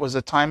us that was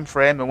a time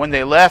frame. And when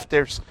they left,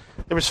 there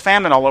was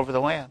famine all over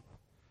the land.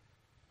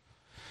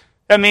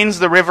 That means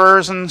the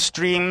rivers and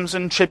streams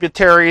and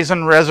tributaries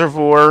and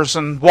reservoirs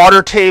and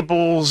water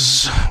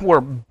tables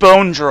were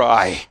bone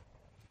dry.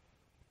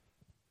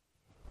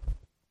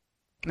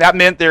 That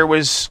meant there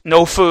was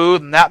no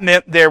food, and that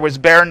meant there was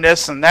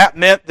barrenness, and that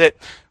meant that,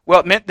 well,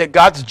 it meant that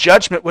God's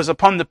judgment was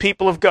upon the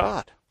people of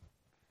God.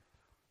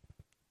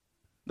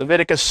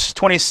 Leviticus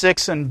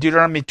 26 and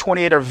Deuteronomy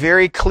 28 are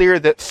very clear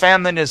that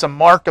famine is a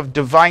mark of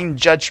divine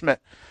judgment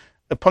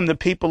upon the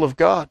people of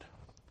God.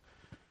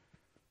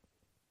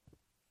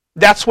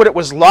 That's what it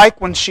was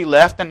like when she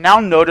left, and now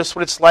notice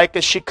what it's like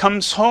as she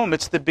comes home.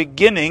 It's the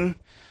beginning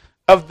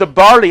of the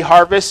barley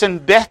harvest in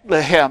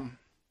Bethlehem.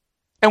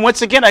 And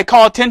once again, I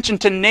call attention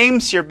to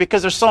names here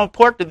because they're so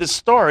important to this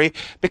story,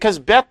 because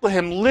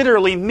Bethlehem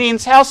literally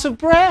means house of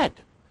bread.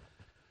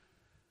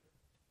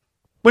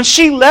 When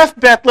she left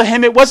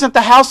Bethlehem, it wasn't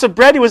the house of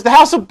bread, it was the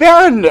house of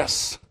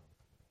barrenness.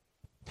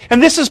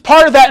 And this is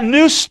part of that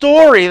new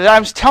story that I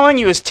was telling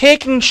you is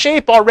taking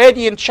shape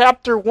already in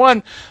chapter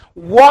 1,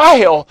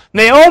 while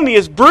Naomi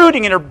is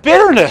brooding in her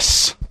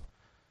bitterness.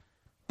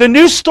 The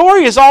new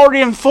story is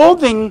already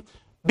unfolding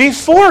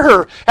before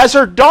her as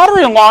her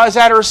daughter-in-law is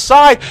at her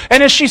side,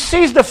 and as she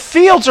sees the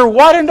fields are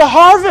white into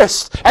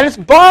harvest, and it's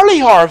barley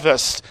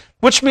harvest,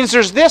 which means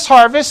there's this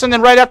harvest, and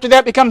then right after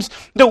that becomes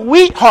the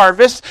wheat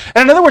harvest.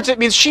 And in other words, it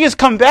means she has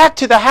come back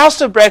to the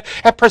house of bread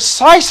at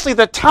precisely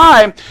the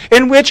time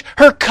in which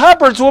her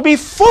cupboards will be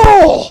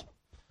full.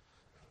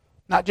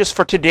 Not just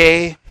for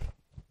today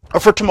or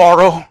for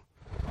tomorrow,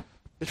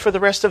 but for the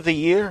rest of the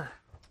year.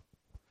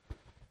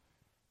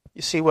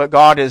 You see, what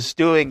God is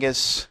doing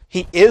is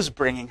He is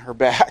bringing her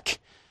back.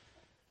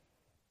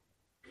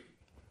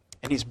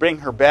 And He's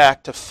bringing her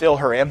back to fill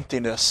her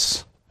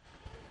emptiness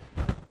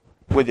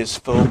with His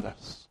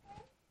fullness.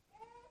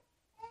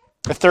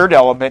 The third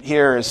element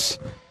here is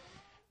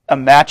a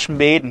match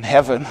made in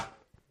heaven.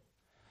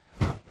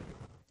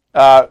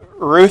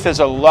 Ruth is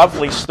a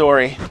lovely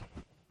story.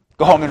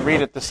 Go home and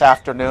read it this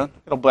afternoon.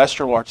 It'll bless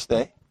your Lord's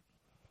Day.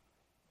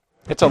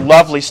 It's a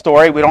lovely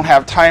story. We don't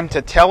have time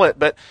to tell it,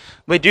 but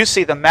we do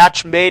see the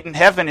match made in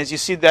heaven, as you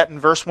see that in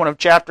verse 1 of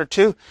chapter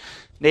 2.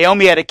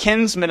 Naomi had a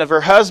kinsman of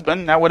her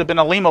husband, that would have been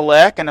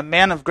Elimelech, and a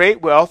man of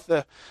great wealth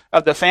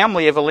of the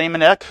family of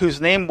Elimelech,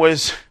 whose name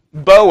was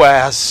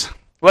Boaz.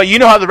 Well, you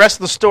know how the rest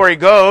of the story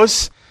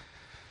goes.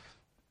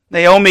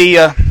 Naomi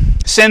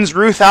sends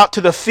Ruth out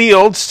to the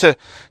fields to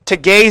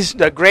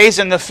graze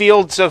in the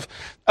fields of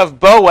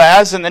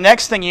Boaz, and the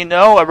next thing you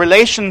know, a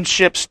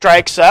relationship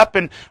strikes up,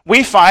 and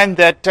we find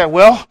that,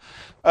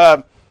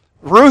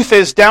 Ruth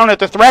is down at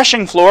the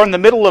threshing floor in the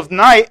middle of the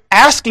night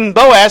asking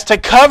Boaz to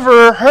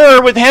cover her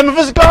with the hem of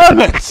his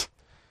garments,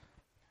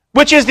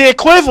 which is the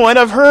equivalent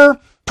of her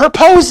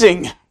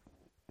proposing.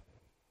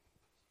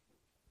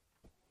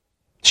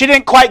 She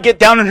didn't quite get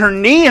down on her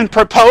knee and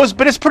propose,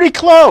 but it's pretty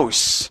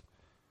close.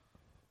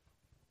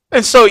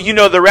 And so, you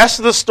know, the rest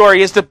of the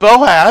story is that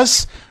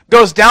Boaz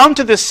goes down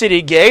to the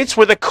city gates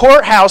where the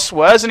courthouse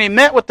was, and he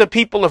met with the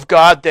people of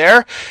God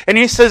there, and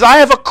he says, I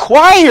have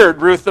acquired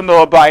Ruth the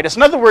Moabitess.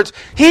 In other words,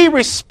 he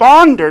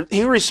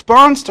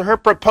responds to her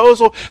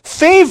proposal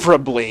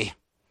favorably,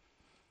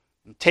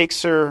 and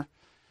takes her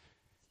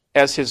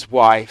as his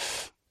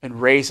wife,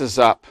 and raises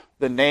up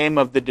the name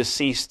of the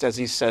deceased, as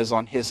he says,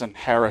 on his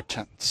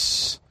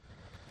inheritance.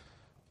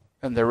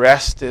 And the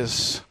rest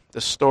is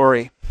the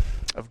story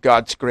of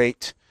God's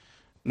great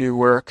new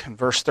work. In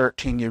verse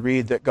 13 you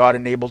read that God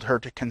enabled her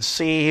to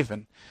conceive,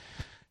 and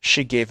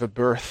she gave a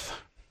birth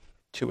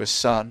to a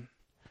son.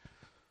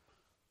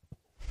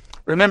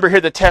 Remember here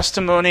the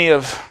testimony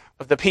of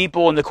the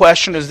people, and the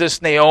question, is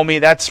this Naomi?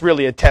 That's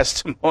really a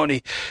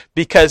testimony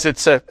because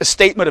it's a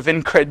statement of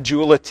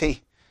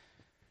incredulity.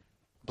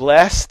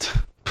 Blessed?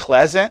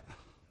 Pleasant?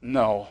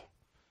 No.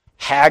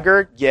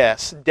 Haggard?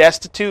 Yes.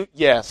 Destitute?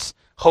 Yes.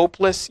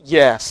 Hopeless?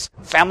 Yes.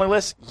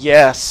 Familyless?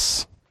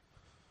 Yes.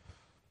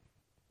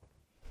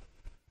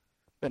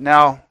 But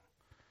now,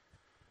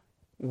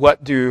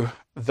 what do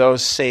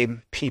those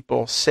same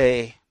people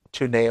say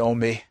to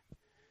Naomi?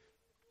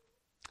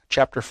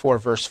 Chapter 4,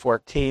 verse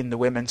 14, the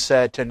women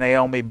said to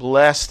Naomi,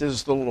 Blessed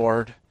is the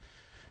Lord,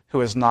 who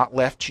has not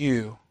left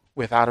you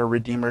without a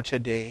redeemer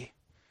today.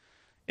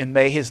 And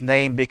may his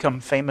name become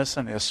famous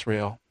in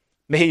Israel.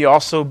 May he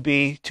also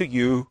be to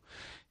you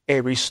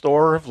a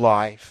restorer of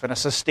life and a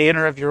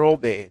sustainer of your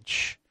old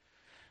age.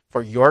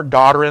 For your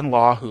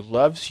daughter-in-law who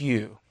loves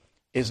you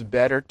is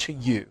better to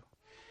you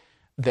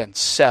than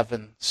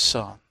 7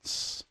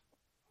 sons.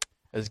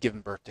 has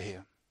given birth to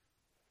him.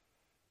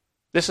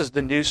 This is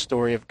the new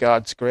story of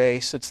God's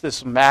grace. It's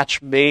this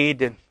match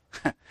made in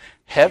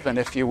heaven,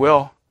 if you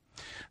will.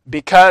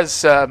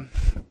 Because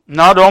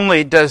not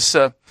only does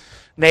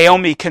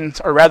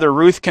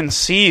Ruth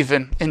conceive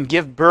and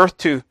give birth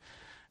to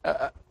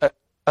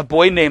a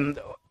boy named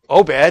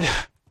Obed.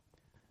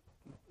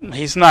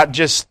 He's not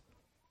just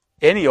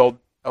any old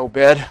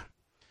Obed.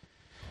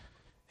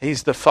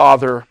 He's the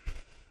father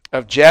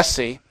of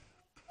Jesse,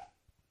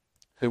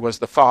 who was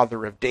the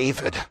father of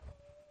David.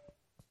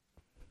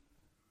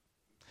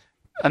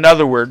 In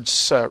other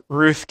words,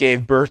 Ruth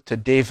gave birth to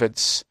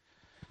David's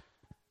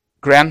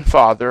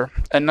grandfather.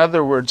 In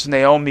other words,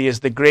 Naomi is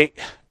the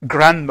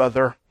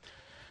great-grandmother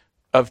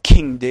of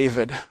King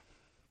David.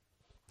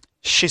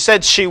 She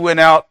said she went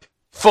out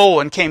full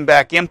and came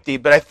back empty,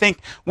 but I think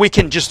we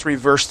can just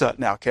reverse that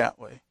now, can't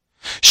we?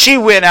 She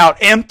went out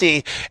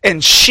empty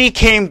and she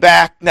came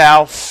back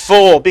now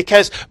full,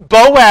 because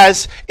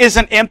Boaz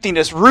isn't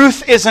emptiness.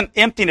 Ruth isn't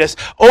emptiness.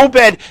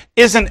 Obed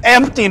isn't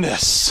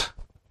emptiness.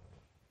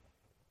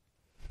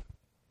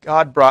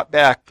 God brought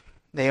back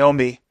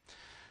Naomi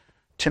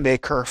to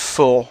make her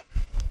full.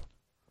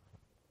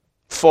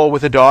 Full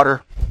with a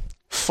daughter,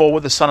 full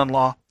with a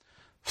son-in-law,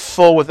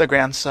 full with a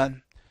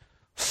grandson,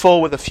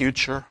 full with a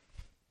future,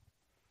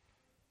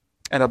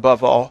 and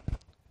above all,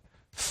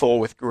 full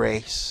with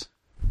grace.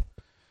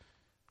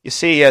 You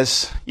see,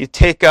 as you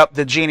take up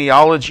the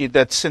genealogy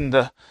that's in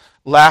the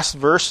last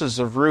verses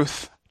of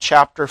Ruth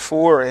chapter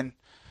 4, and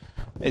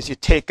as you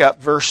take up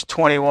verse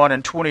 21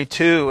 and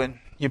 22, and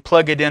you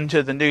plug it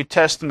into the New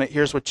Testament,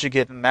 here's what you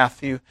get in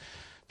Matthew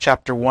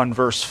chapter 1,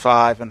 verse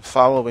 5 and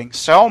following.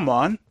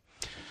 Salmon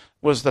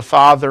was the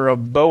father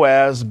of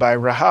Boaz by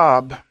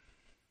Rahab.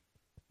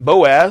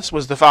 Boaz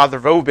was the father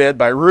of Obed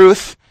by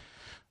Ruth.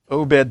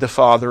 Obed the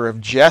father of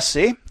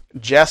Jesse.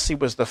 Jesse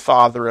was the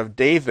father of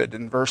David.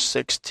 In verse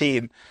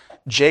 16,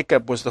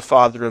 Jacob was the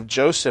father of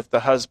Joseph,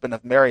 the husband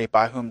of Mary,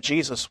 by whom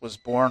Jesus was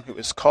born, who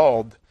is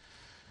called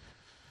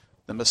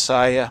the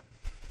Messiah.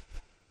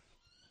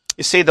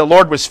 You see, the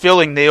Lord was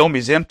filling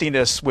Naomi's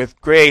emptiness with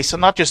grace,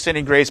 and not just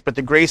any grace, but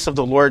the grace of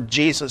the Lord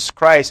Jesus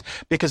Christ,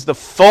 because the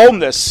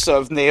fullness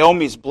of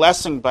Naomi's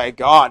blessing by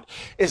God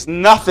is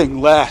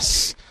nothing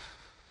less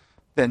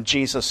than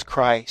Jesus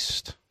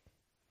Christ.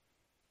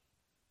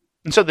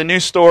 And so the new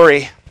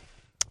story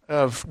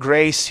of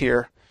grace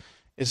here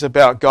is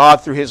about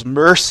God, through His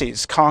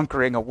mercies,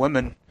 conquering a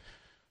woman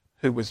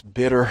who was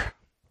bitter.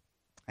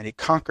 And He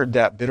conquered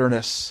that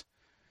bitterness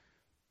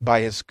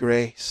by His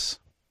grace.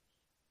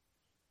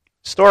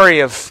 The story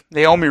of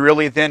Naomi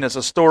really then is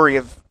a story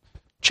of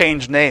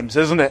changed names,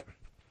 isn't it?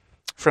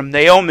 From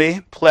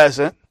Naomi,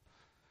 pleasant,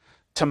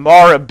 to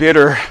Mara,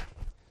 bitter,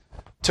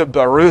 to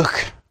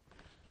Baruch,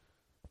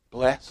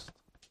 blessed.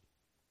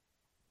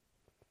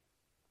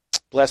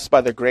 Blessed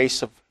by the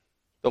grace of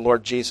the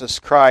Lord Jesus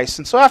Christ.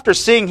 And so after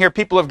seeing here,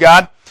 people of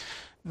God,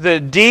 the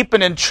deep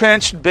and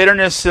entrenched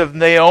bitterness of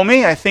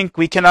Naomi, I think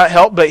we cannot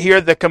help but hear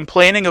the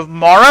complaining of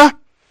Mara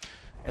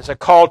as a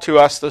call to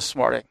us this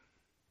morning.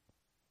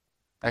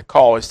 That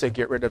call is to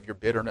get rid of your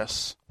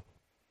bitterness.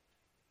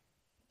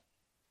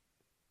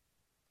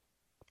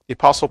 The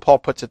Apostle Paul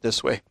puts it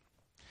this way: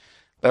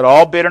 let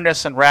all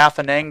bitterness and wrath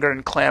and anger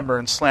and clamor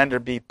and slander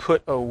be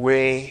put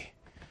away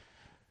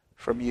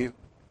from you.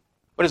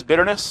 What is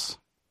bitterness?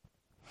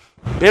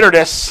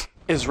 Bitterness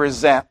is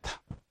resent.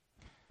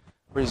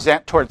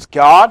 Resent towards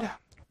God,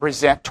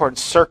 resent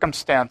towards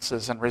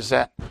circumstances, and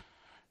resent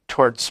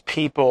towards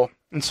people.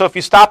 And so if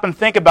you stop and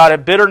think about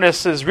it,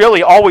 bitterness is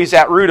really always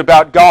at root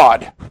about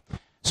God.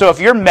 So if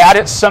you're mad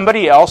at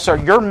somebody else or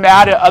you're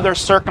mad at other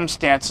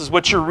circumstances,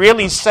 what you're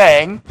really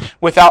saying,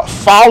 without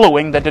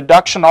following the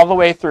deduction all the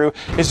way through,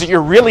 is that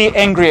you're really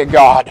angry at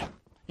God.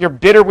 You're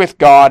bitter with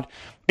God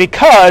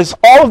because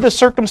all of the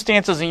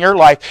circumstances in your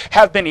life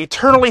have been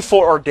eternally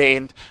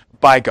foreordained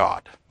by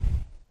God.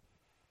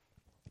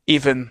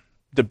 Even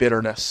the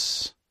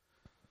bitterness.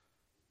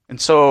 And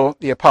so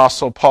the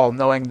Apostle Paul,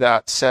 knowing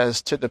that,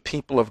 says to the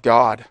people of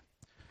God,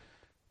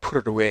 put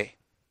it away.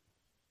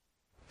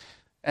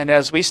 And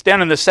as we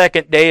stand on the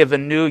second day of the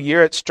new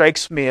year, it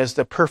strikes me as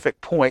the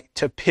perfect point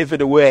to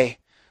pivot away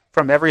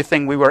from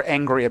everything we were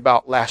angry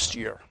about last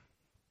year.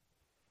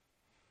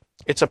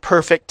 It's a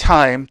perfect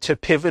time to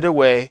pivot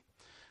away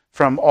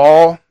from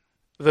all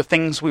the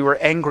things we were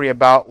angry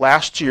about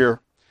last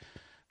year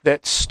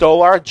that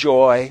stole our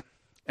joy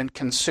and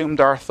consumed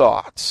our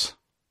thoughts.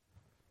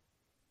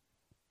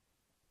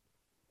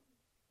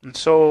 And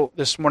so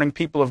this morning,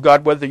 people of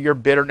God, whether your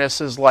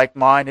bitterness is like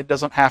mine, it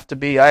doesn't have to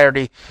be. I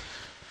already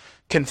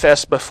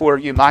confess before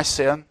you my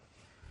sin,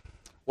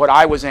 what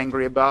I was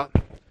angry about,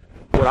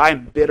 what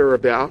I'm bitter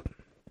about,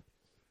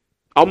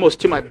 almost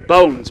to my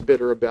bones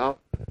bitter about.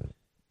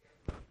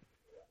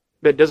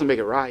 But it doesn't make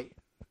it right.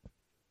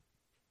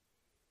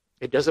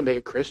 It doesn't make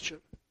it Christian.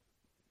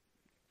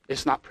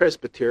 It's not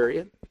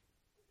Presbyterian.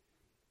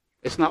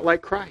 It's not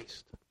like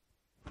Christ.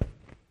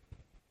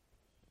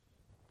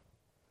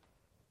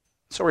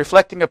 So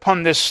reflecting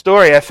upon this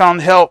story, I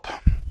found help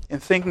in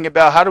thinking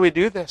about how do we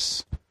do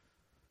this?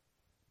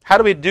 How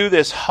do we do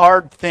this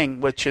hard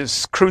thing, which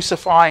is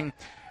crucifying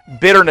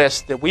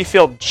bitterness that we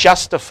feel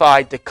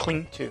justified to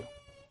cling to?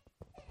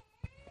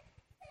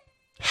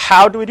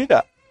 How do we do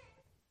that?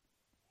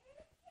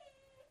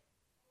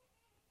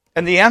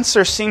 And the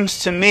answer seems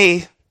to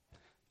me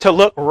to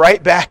look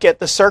right back at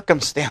the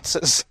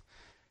circumstances.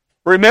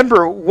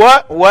 Remember,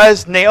 what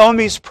was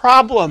Naomi's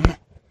problem?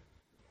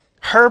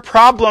 Her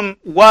problem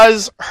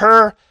was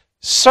her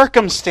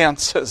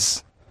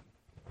circumstances.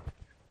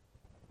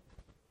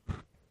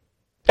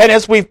 And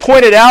as we've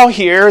pointed out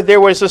here, there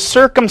was a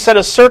set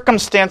of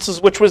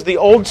circumstances which was the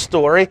old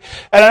story,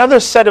 and another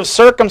set of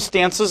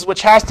circumstances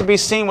which has to be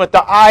seen with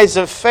the eyes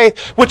of faith,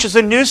 which is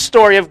a new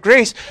story of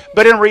grace.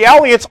 But in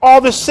reality, it's all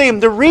the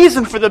same. The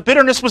reason for the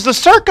bitterness was the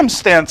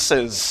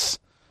circumstances.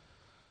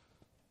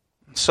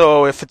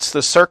 So if it's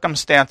the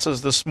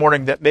circumstances this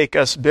morning that make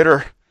us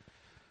bitter,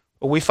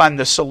 well, we find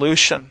the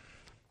solution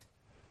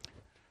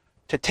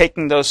to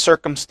taking those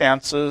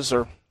circumstances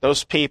or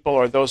those people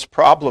or those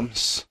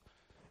problems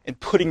and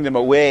putting them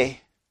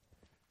away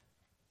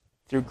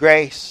through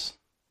grace.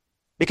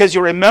 Because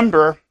you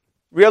remember,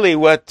 really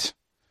what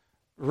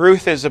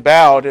Ruth is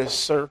about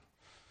is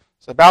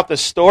it's about the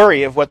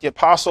story of what the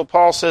Apostle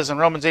Paul says in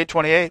Romans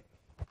 8:28.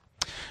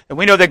 And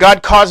we know that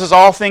God causes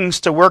all things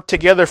to work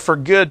together for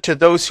good to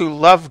those who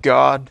love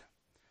God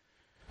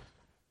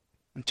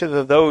and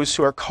to those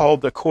who are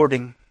called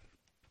according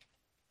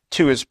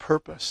to His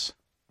purpose.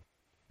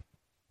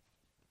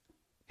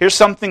 Here's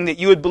something that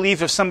you would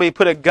believe if somebody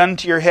put a gun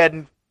to your head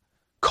and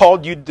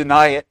called you to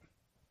deny it.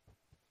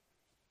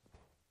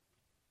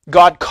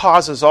 God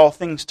causes all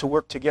things to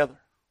work together.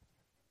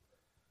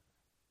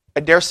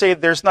 I dare say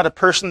there's not a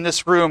person in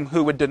this room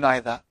who would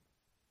deny that.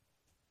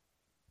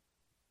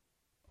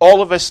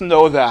 All of us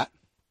know that.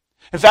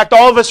 In fact,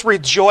 all of us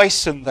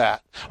rejoice in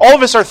that. All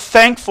of us are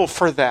thankful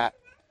for that.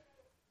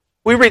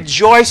 We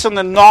rejoice in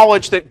the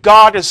knowledge that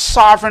God is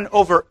sovereign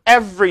over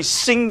every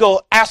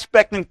single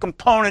aspect and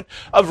component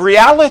of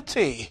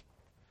reality.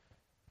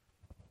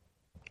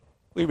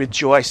 We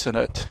rejoice in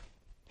it.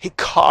 He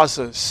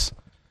causes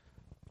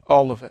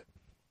all of it.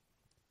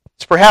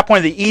 It's perhaps one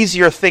of the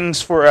easier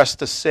things for us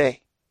to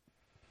say.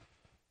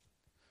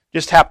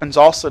 Just happens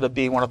also to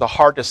be one of the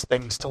hardest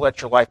things to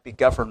let your life be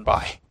governed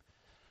by,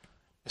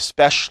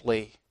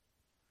 especially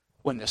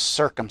when the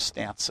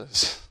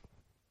circumstances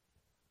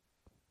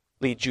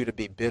lead you to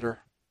be bitter.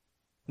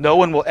 No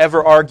one will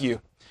ever argue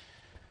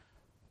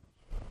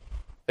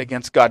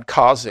against God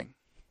causing.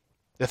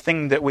 The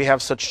thing that we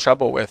have such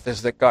trouble with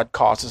is that God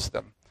causes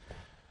them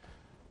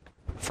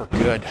for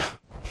good.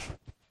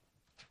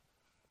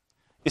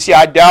 You see,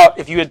 I doubt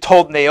if you had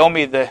told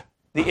Naomi the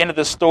end of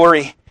the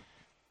story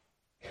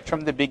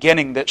from the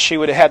beginning that she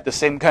would have had the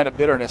same kind of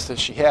bitterness that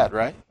she had,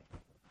 right?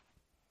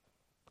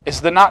 It's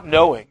the not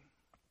knowing.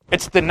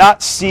 It's the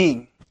not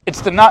seeing.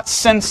 It's the not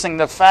sensing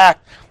the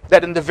fact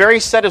that in the very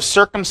set of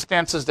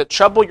circumstances that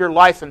trouble your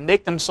life and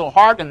make them so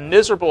hard and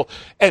miserable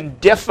and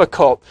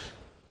difficult,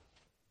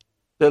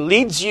 that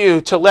leads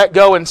you to let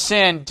go and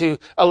sin, to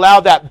allow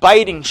that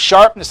biting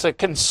sharpness to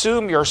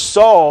consume your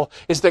soul,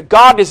 is that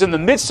God is in the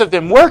midst of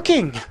them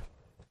working.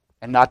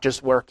 And not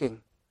just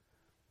working,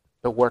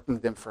 but working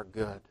them for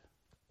good.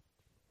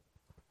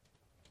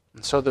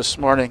 And so this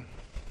morning,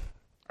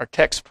 our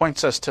text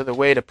points us to the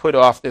way to put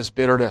off this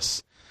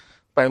bitterness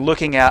by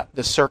looking at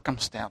the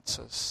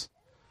circumstances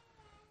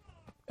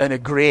and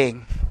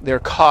agreeing they're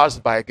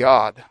caused by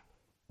God.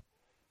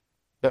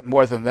 But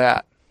more than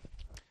that,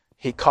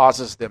 He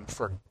causes them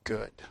for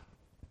good.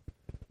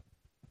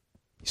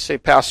 You say,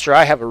 Pastor,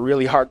 I have a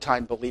really hard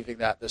time believing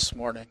that this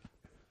morning.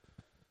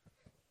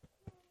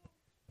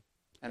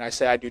 And I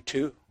say, I do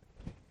too.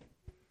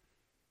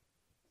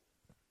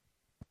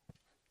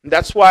 And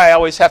that's why I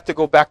always have to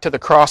go back to the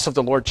cross of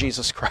the Lord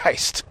Jesus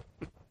Christ.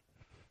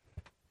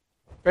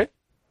 Right?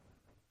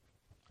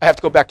 I have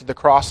to go back to the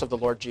cross of the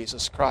Lord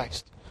Jesus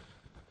Christ.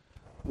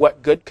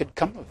 What good could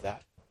come of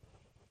that?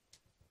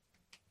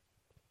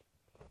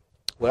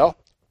 Well,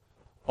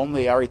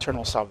 only our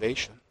eternal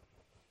salvation.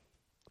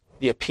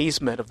 The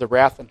appeasement of the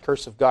wrath and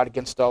curse of God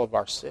against all of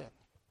our sin.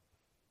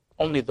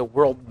 Only the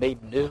world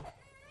made new.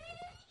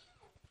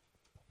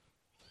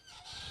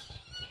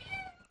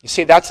 You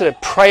see, that's a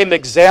prime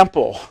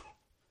example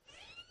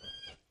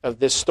of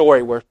this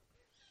story we're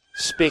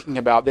speaking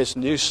about, this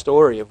new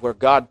story of where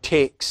God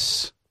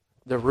takes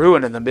the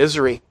ruin and the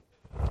misery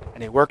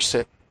and He works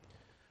it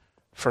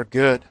for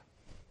good.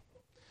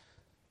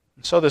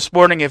 And so this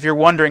morning, if you're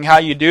wondering how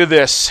you do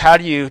this, how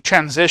do you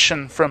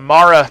transition from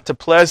Mara to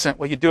pleasant?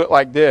 Well, you do it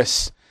like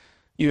this.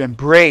 You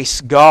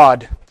embrace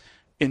God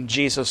in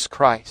Jesus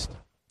Christ.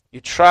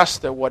 You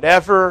trust that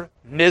whatever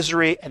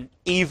misery and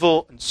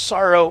evil and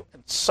sorrow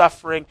and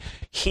suffering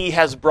He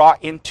has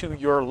brought into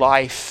your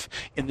life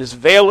in this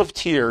veil of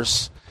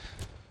tears,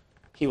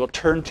 He will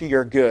turn to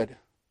your good.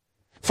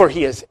 For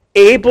He is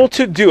able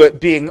to do it,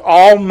 being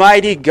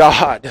Almighty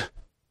God.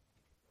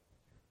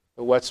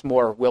 But what's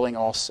more, willing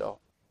also.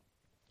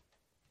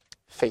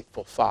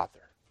 Faithful Father.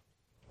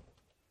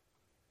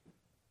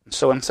 And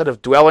so instead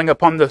of dwelling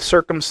upon the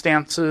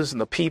circumstances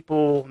and the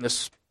people and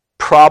this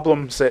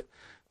problems that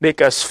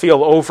make us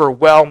feel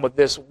overwhelmed with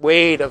this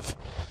weight of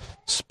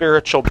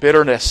spiritual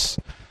bitterness,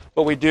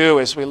 what we do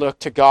is we look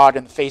to God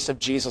in the face of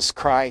Jesus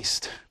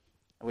Christ,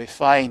 and we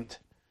find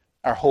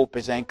our hope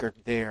is anchored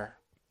there.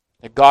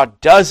 That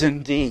God does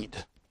indeed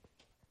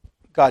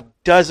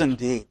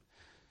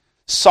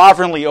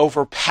sovereignly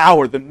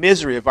overpower the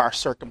misery of our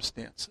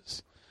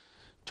circumstances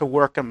to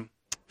work them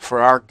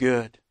for our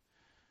good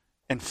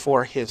and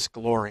for His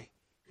glory.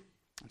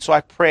 And so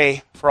I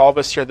pray for all of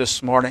us here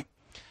this morning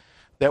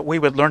that we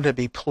would learn to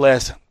be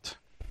pleasant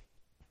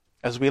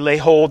as we lay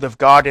hold of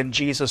God in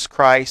Jesus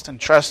Christ and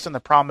trust in the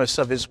promise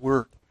of His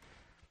Word,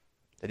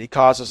 that He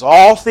causes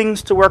all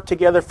things to work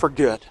together for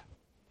good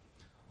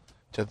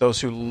to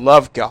those who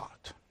love God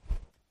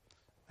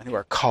and who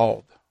are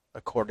called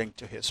according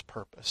to His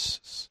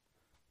purposes.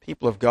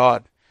 People of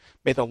God,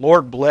 may the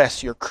Lord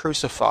bless your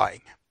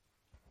crucifying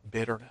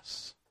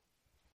bitterness.